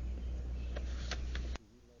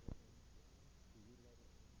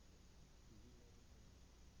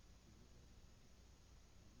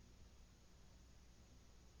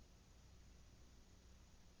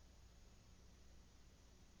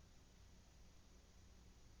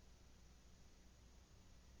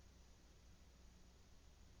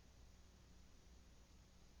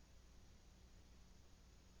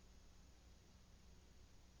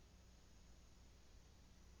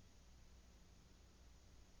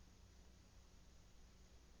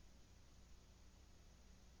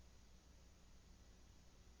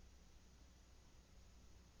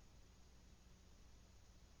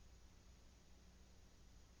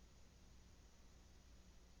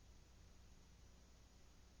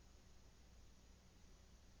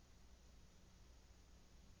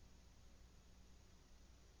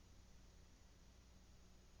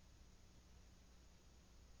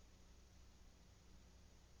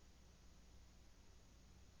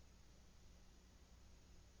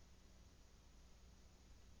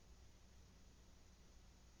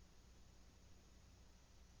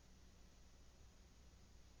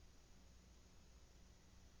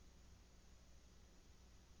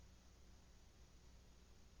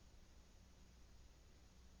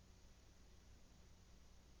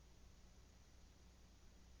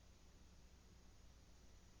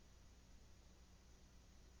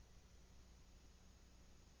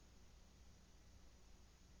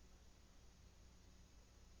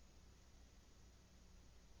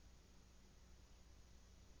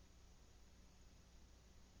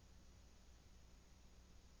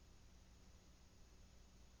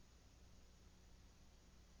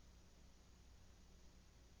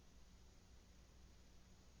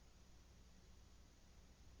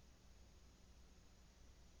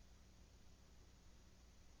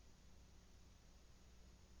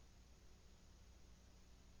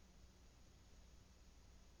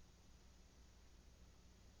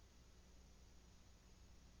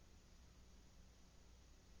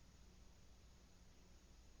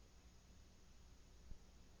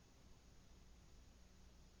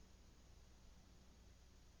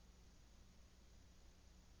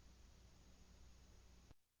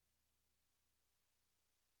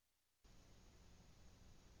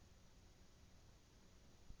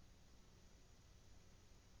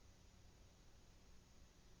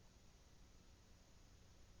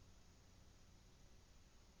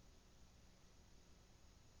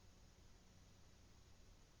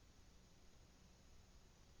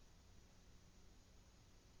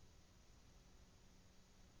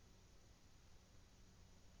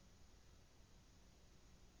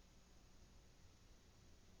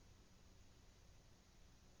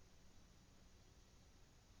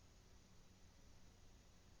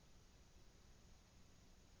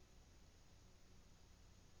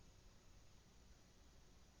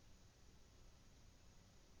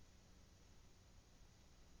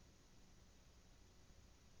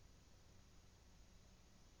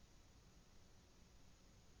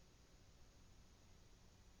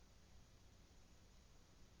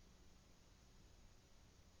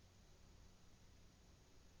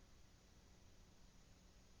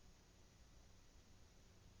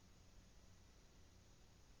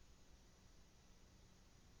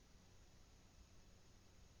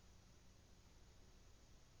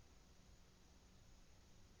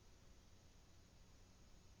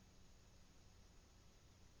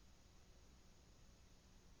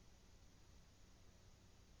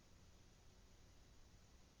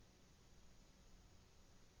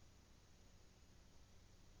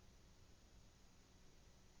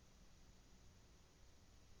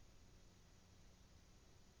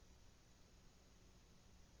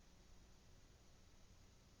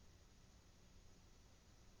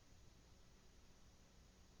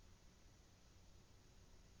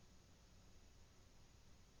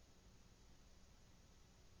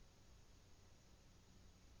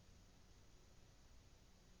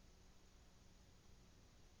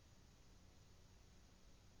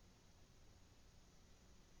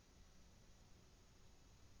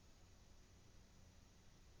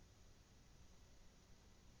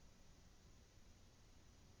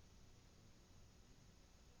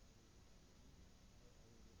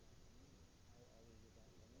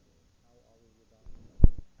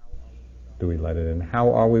 do we let it in?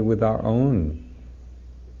 How are we with our own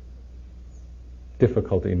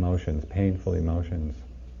difficult emotions, painful emotions?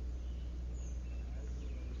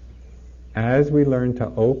 As we learn to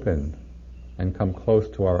open and come close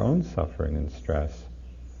to our own suffering and stress,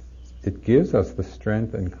 it gives us the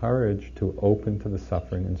strength and courage to open to the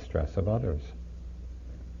suffering and stress of others.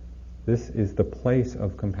 This is the place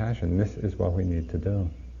of compassion. This is what we need to do.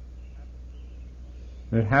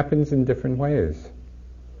 And it happens in different ways.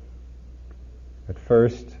 At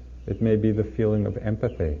first, it may be the feeling of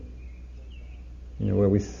empathy, where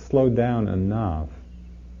we slow down enough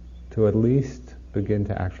to at least begin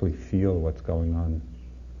to actually feel what's going on.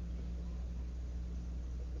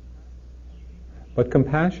 But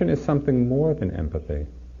compassion is something more than empathy.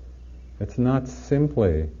 It's not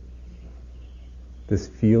simply this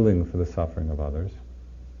feeling for the suffering of others.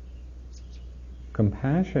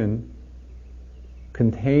 Compassion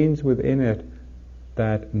contains within it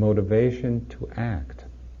that motivation to act,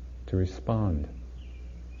 to respond.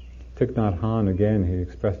 Thich Nhat Hanh, again, he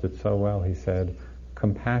expressed it so well. He said,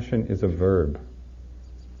 compassion is a verb.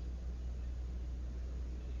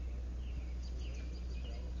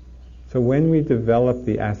 So when we develop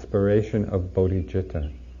the aspiration of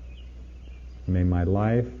bodhicitta, may my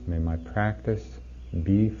life, may my practice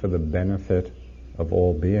be for the benefit of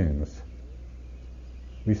all beings,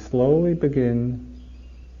 we slowly begin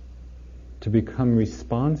to become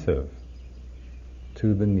responsive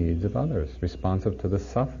to the needs of others, responsive to the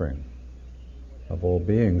suffering of all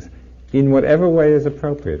beings, in whatever way is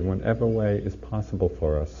appropriate, in whatever way is possible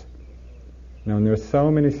for us. And there are so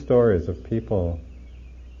many stories of people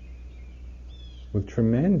with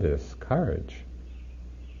tremendous courage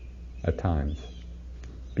at times,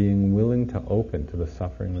 being willing to open to the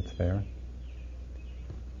suffering that's there.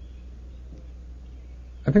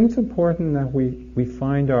 I think it's important that we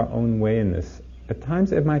find our own way in this. At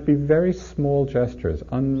times it might be very small gestures,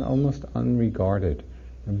 almost unregarded,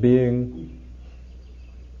 being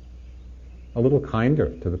a little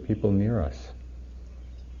kinder to the people near us.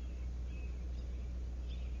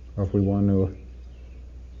 Or if we want to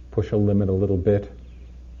push a limit a little bit,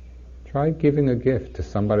 try giving a gift to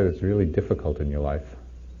somebody that's really difficult in your life.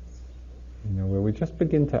 Where we just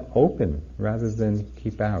begin to open rather than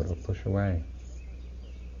keep out or push away.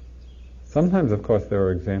 Sometimes, of course, there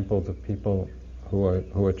are examples of people who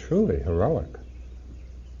are truly heroic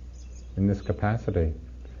in this capacity.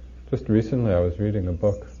 Just recently I was reading a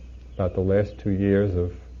book about the last 2 years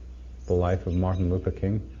of the life of Martin Luther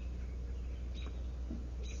King.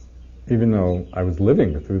 Even though I was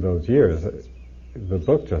living through those years, the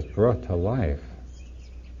book just brought to life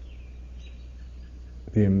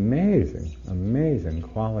the amazing, amazing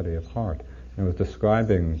quality of heart. And it was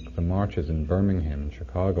describing the marches in Birmingham, in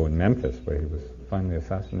Chicago, and Memphis, where he was finally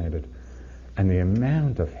assassinated, and the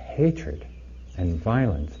amount of hatred and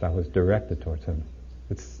violence that was directed towards him.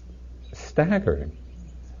 It's staggering.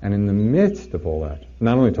 And in the midst of all that,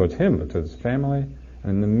 not only towards him, but to his family,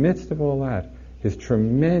 and in the midst of all that, his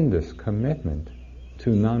tremendous commitment to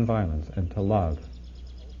nonviolence and to love,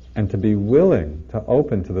 and to be willing to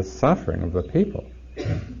open to the suffering of the people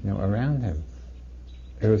around him.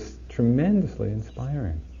 It was tremendously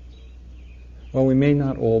inspiring. Well, we may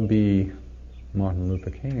not all be Martin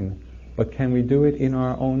Luther King, but can we do it in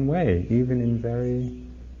our own way, even in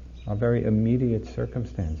our very immediate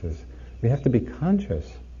circumstances? We have to be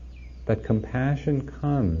conscious that compassion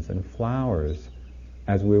comes and flowers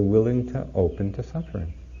as we're willing to open to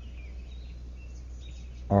suffering,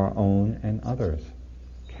 our own and others.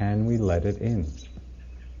 Can we let it in?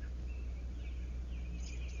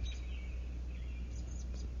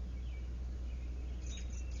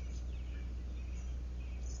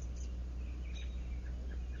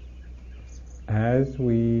 As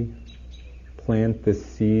we plant this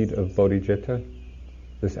seed of bodhicitta,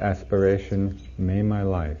 this aspiration, may my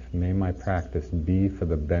life, may my practice be for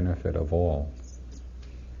the benefit of all.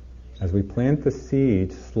 As we plant the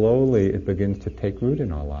seed, slowly it begins to take root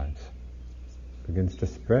in our lives, begins to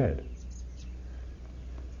spread.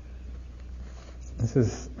 This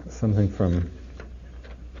is something from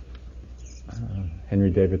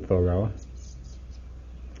Henry David Thoreau.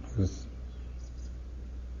 It was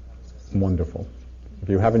wonderful. If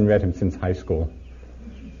you haven't read him since high school,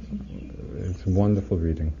 it's wonderful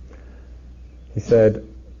reading. He said,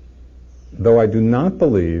 "Though I do not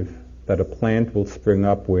believe that a plant will spring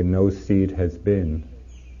up where no seed has been,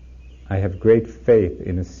 I have great faith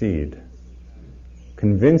in a seed.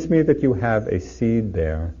 Convince me that you have a seed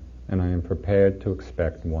there, and I am prepared to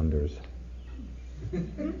expect wonders."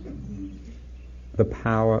 The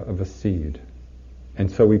power of a seed.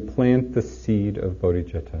 And so we plant the seed of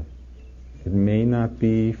bodhicitta. It may not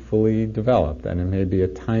be fully developed, and it may be a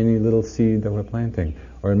tiny little seed that we're planting.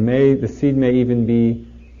 Or the seed may even be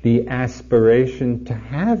the aspiration to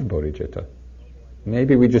have bodhicitta.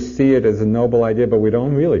 Maybe we just see it as a noble idea, but we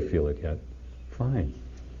don't really feel it yet. Fine.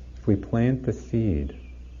 If we plant the seed,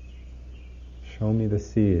 show me the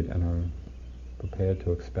seed, and are prepared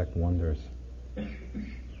to expect wonders. Okay,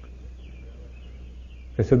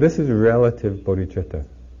 so this is relative bodhicitta.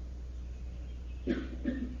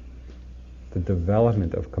 The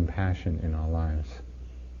development of compassion in our lives.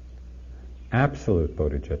 Absolute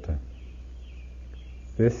bodhicitta.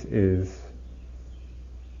 This is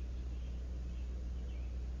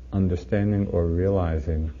understanding or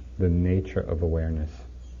realizing the nature of awareness,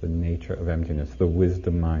 the nature of emptiness, the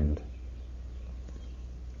wisdom mind.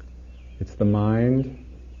 It's the mind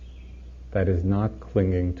that is not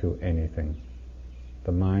clinging to anything,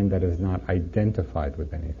 the mind that is not identified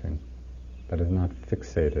with anything, that is not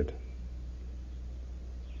fixated.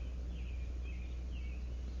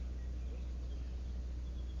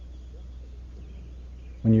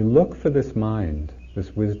 When you look for this mind,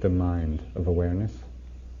 this wisdom mind of awareness,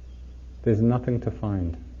 there's nothing to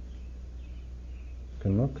find. You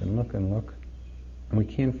can look and look and look, and we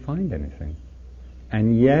can't find anything.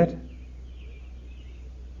 And yet,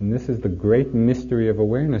 and this is the great mystery of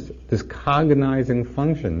awareness, this cognizing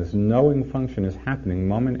function, this knowing function is happening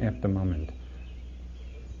moment after moment.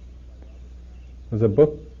 There's a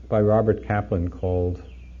book by Robert Kaplan called,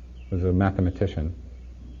 was a mathematician.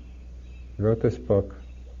 He wrote this book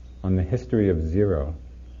on the history of zero,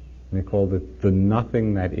 and he called it The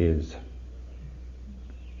Nothing That Is.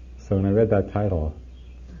 So when I read that title,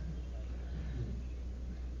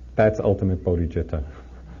 that's ultimate bodhicitta,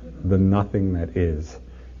 the nothing that is.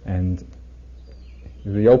 And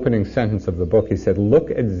the opening sentence of the book, he said,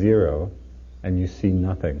 look at zero and you see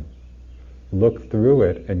nothing. Look through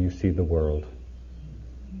it and you see the world.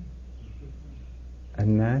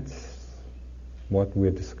 And that's what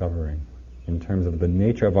we're discovering in terms of the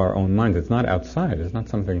nature of our own minds. It's not outside. It's not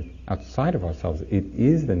something outside of ourselves. It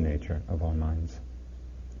is the nature of our minds.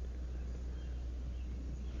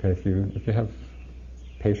 Okay, if you have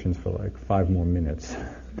patience for like 5 more minutes.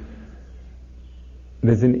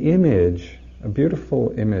 There's an image, a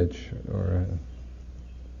beautiful image, or an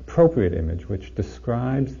appropriate image, which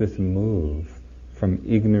describes this move from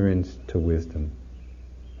ignorance to wisdom,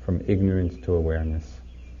 from ignorance to awareness.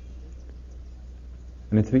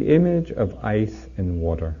 And it's the image of ice and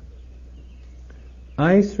water.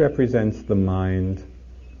 Ice represents the mind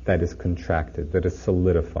that is contracted, that is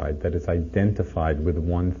solidified, that is identified with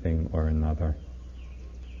one thing or another.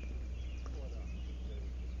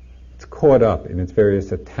 It's caught up in its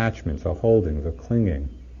various attachments or holdings or clinging.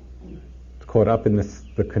 It's caught up in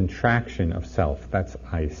the contraction of self. That's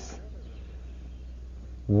ice.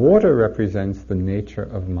 Water represents the nature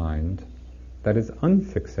of mind that is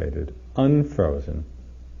unfixated, unfrozen,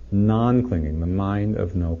 non-clinging, the mind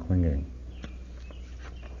of no clinging.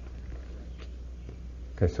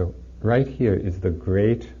 Okay, so right here is the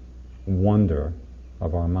great wonder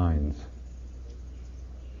of our minds.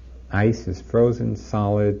 Ice is frozen,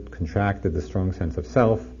 solid, contracted, the strong sense of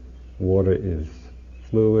self. Water is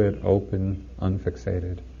fluid, open,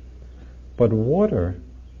 unfixated. But water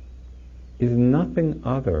is nothing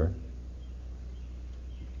other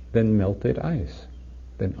than melted ice,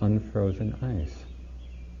 than unfrozen ice.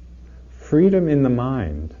 Freedom in the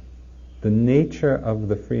mind, the nature of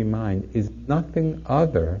the free mind, is nothing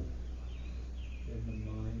other than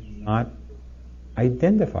the mind not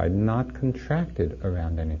identified, not contracted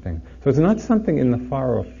around anything. So it's not something in the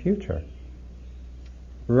far off future.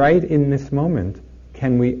 Right in this moment,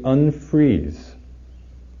 can we unfreeze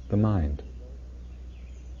the mind?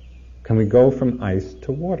 Can we go from ice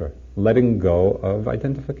to water, letting go of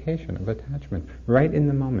identification, of attachment, right in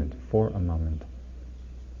the moment, for a moment?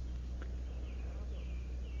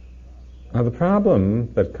 Now the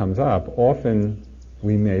problem that comes up, often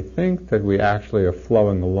we may think that we actually are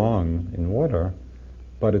flowing along in water,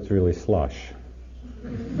 but it's really slush.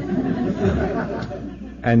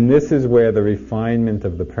 And this is where the refinement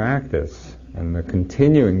of the practice and the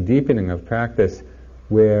continuing deepening of practice,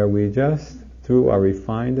 where we just, through our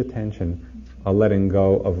refined attention, are letting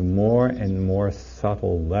go of more and more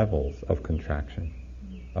subtle levels of contraction,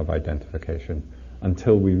 of identification,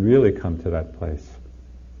 until we really come to that place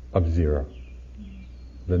of zero,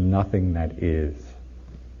 the nothing that is.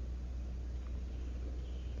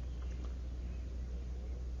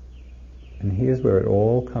 And here's where it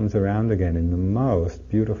all comes around again in the most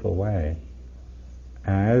beautiful way,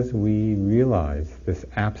 as we realize this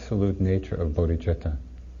absolute nature of bodhicitta.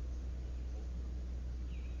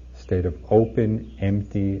 state of open,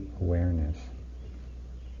 empty awareness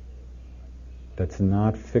that's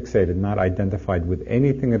not fixated, not identified with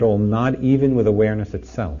anything at all, not even with awareness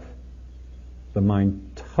itself. The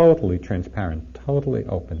mind totally transparent, totally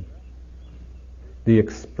open. The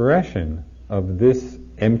expression of this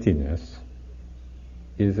emptiness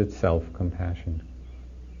is itself compassion.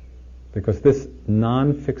 Because this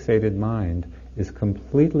non-fixated mind is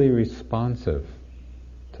completely responsive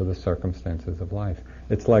to the circumstances of life.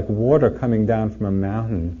 It's like water coming down from a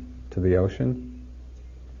mountain to the ocean.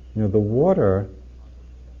 You know, the water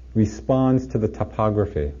responds to the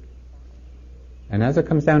topography. And as it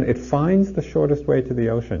comes down, it finds the shortest way to the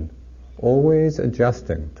ocean, always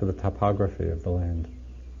adjusting to the topography of the land.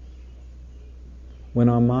 When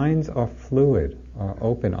our minds are fluid, are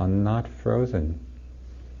open, are not frozen,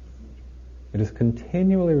 it is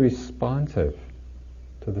continually responsive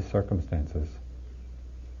to the circumstances.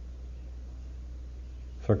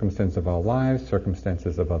 Circumstances of our lives,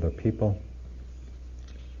 circumstances of other people.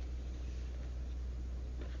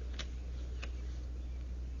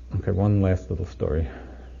 Okay, one last little story.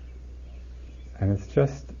 And it's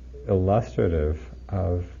just illustrative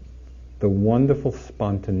of the wonderful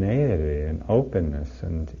spontaneity and openness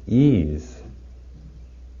and ease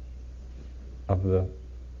of the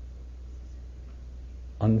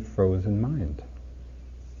unfrozen mind.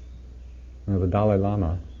 You know, the Dalai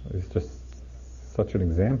Lama is just such an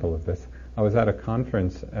example of this. I was at a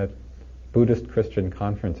conference, at Buddhist Christian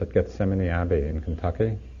conference at Gethsemane Abbey in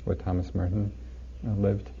Kentucky, where Thomas Merton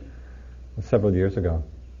lived, several years ago.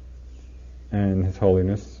 And His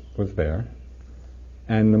Holiness was there.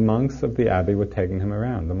 And the monks of the abbey were taking him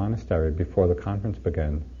around the monastery before the conference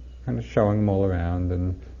began, kind of showing him all around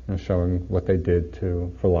and showing what they did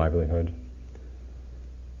for livelihood.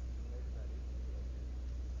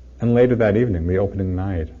 And later that evening, the opening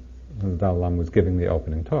night, the Dalai Lama was giving the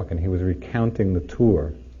opening talk, and he was recounting the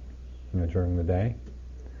tour, during the day.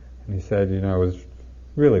 And he said, it was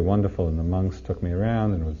really wonderful, and the monks took me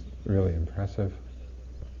around, and it was really impressive.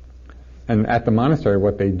 And at the monastery,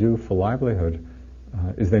 what they do for livelihood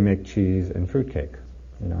is they make cheese and fruitcake,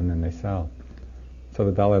 and then they sell. So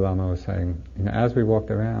the Dalai Lama was saying, as we walked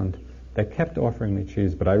around, they kept offering me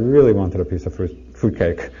cheese, but I really wanted a piece of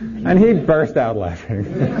fruitcake. And he burst out laughing.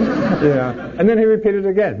 And then he repeated it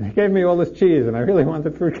again. He gave me all this cheese, and I really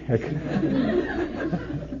wanted fruitcake.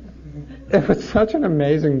 It was such an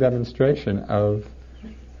amazing demonstration of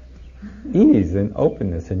ease and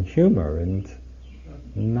openness and humor and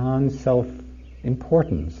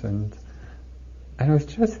non-self-importance. And it was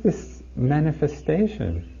just this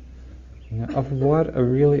manifestation of what a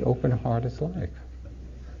really open heart is like.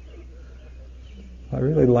 I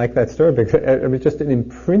really like that story because it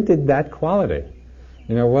imprinted that quality.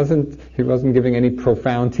 He wasn't giving any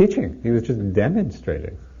profound teaching. He was just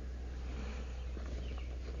demonstrating.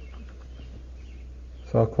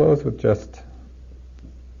 So I'll close with just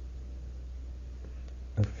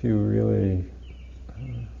a few really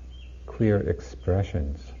clear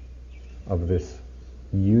expressions of this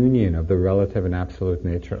union of the relative and absolute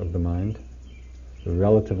nature of the mind. The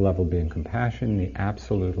relative level being compassion, the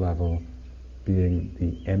absolute level being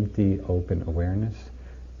the empty, open awareness.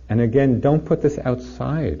 And again, don't put this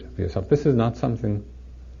outside of yourself. This is not something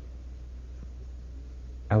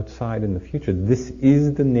outside in the future. This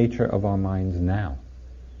is the nature of our minds now.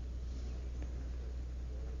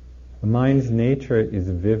 The mind's nature is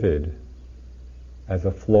vivid as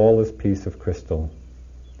a flawless piece of crystal,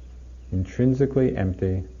 intrinsically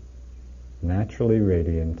empty, naturally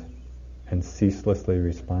radiant, and ceaselessly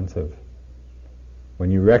responsive. When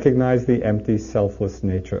you recognize the empty, selfless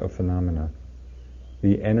nature of phenomena,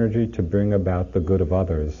 the energy to bring about the good of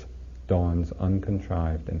others dawns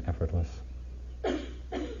uncontrived and effortless.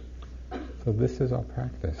 So this is our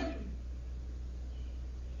practice.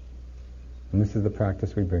 And this is the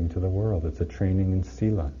practice we bring to the world. It's a training in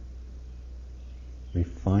sila,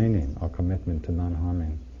 refining our commitment to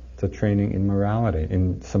non-harming. It's a training in morality,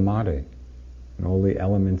 in samadhi, and all the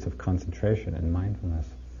elements of concentration and mindfulness.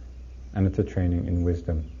 And it's a training in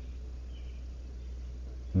wisdom.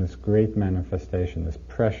 And this great manifestation, this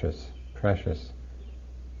precious, precious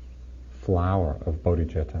flower of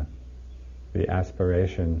bodhicitta, the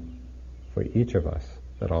aspiration for each of us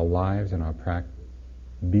that our lives and our practice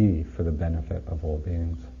be for the benefit of all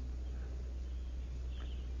beings.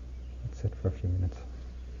 Let's sit for a few minutes.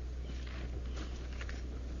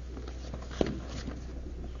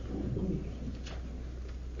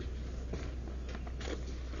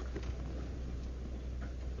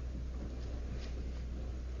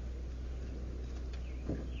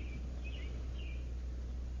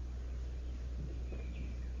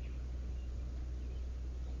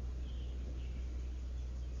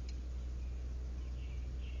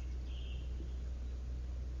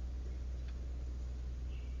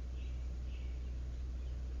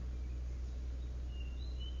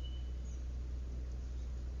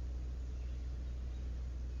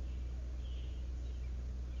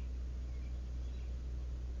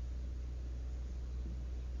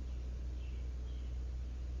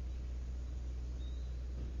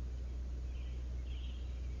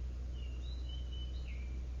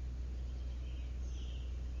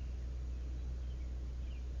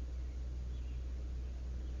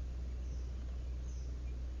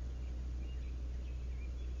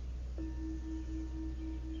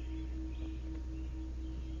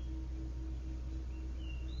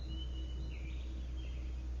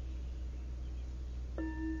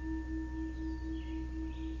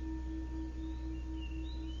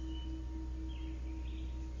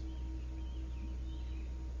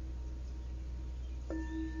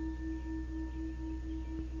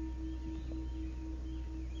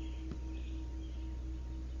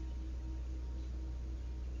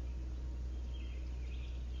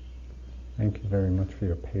 Thank you very much for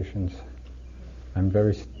your patience. I'm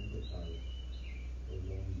very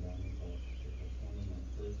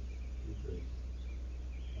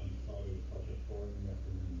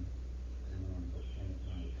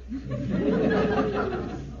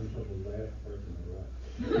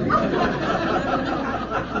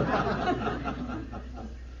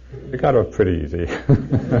It got off pretty easy.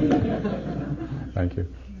 Thank you.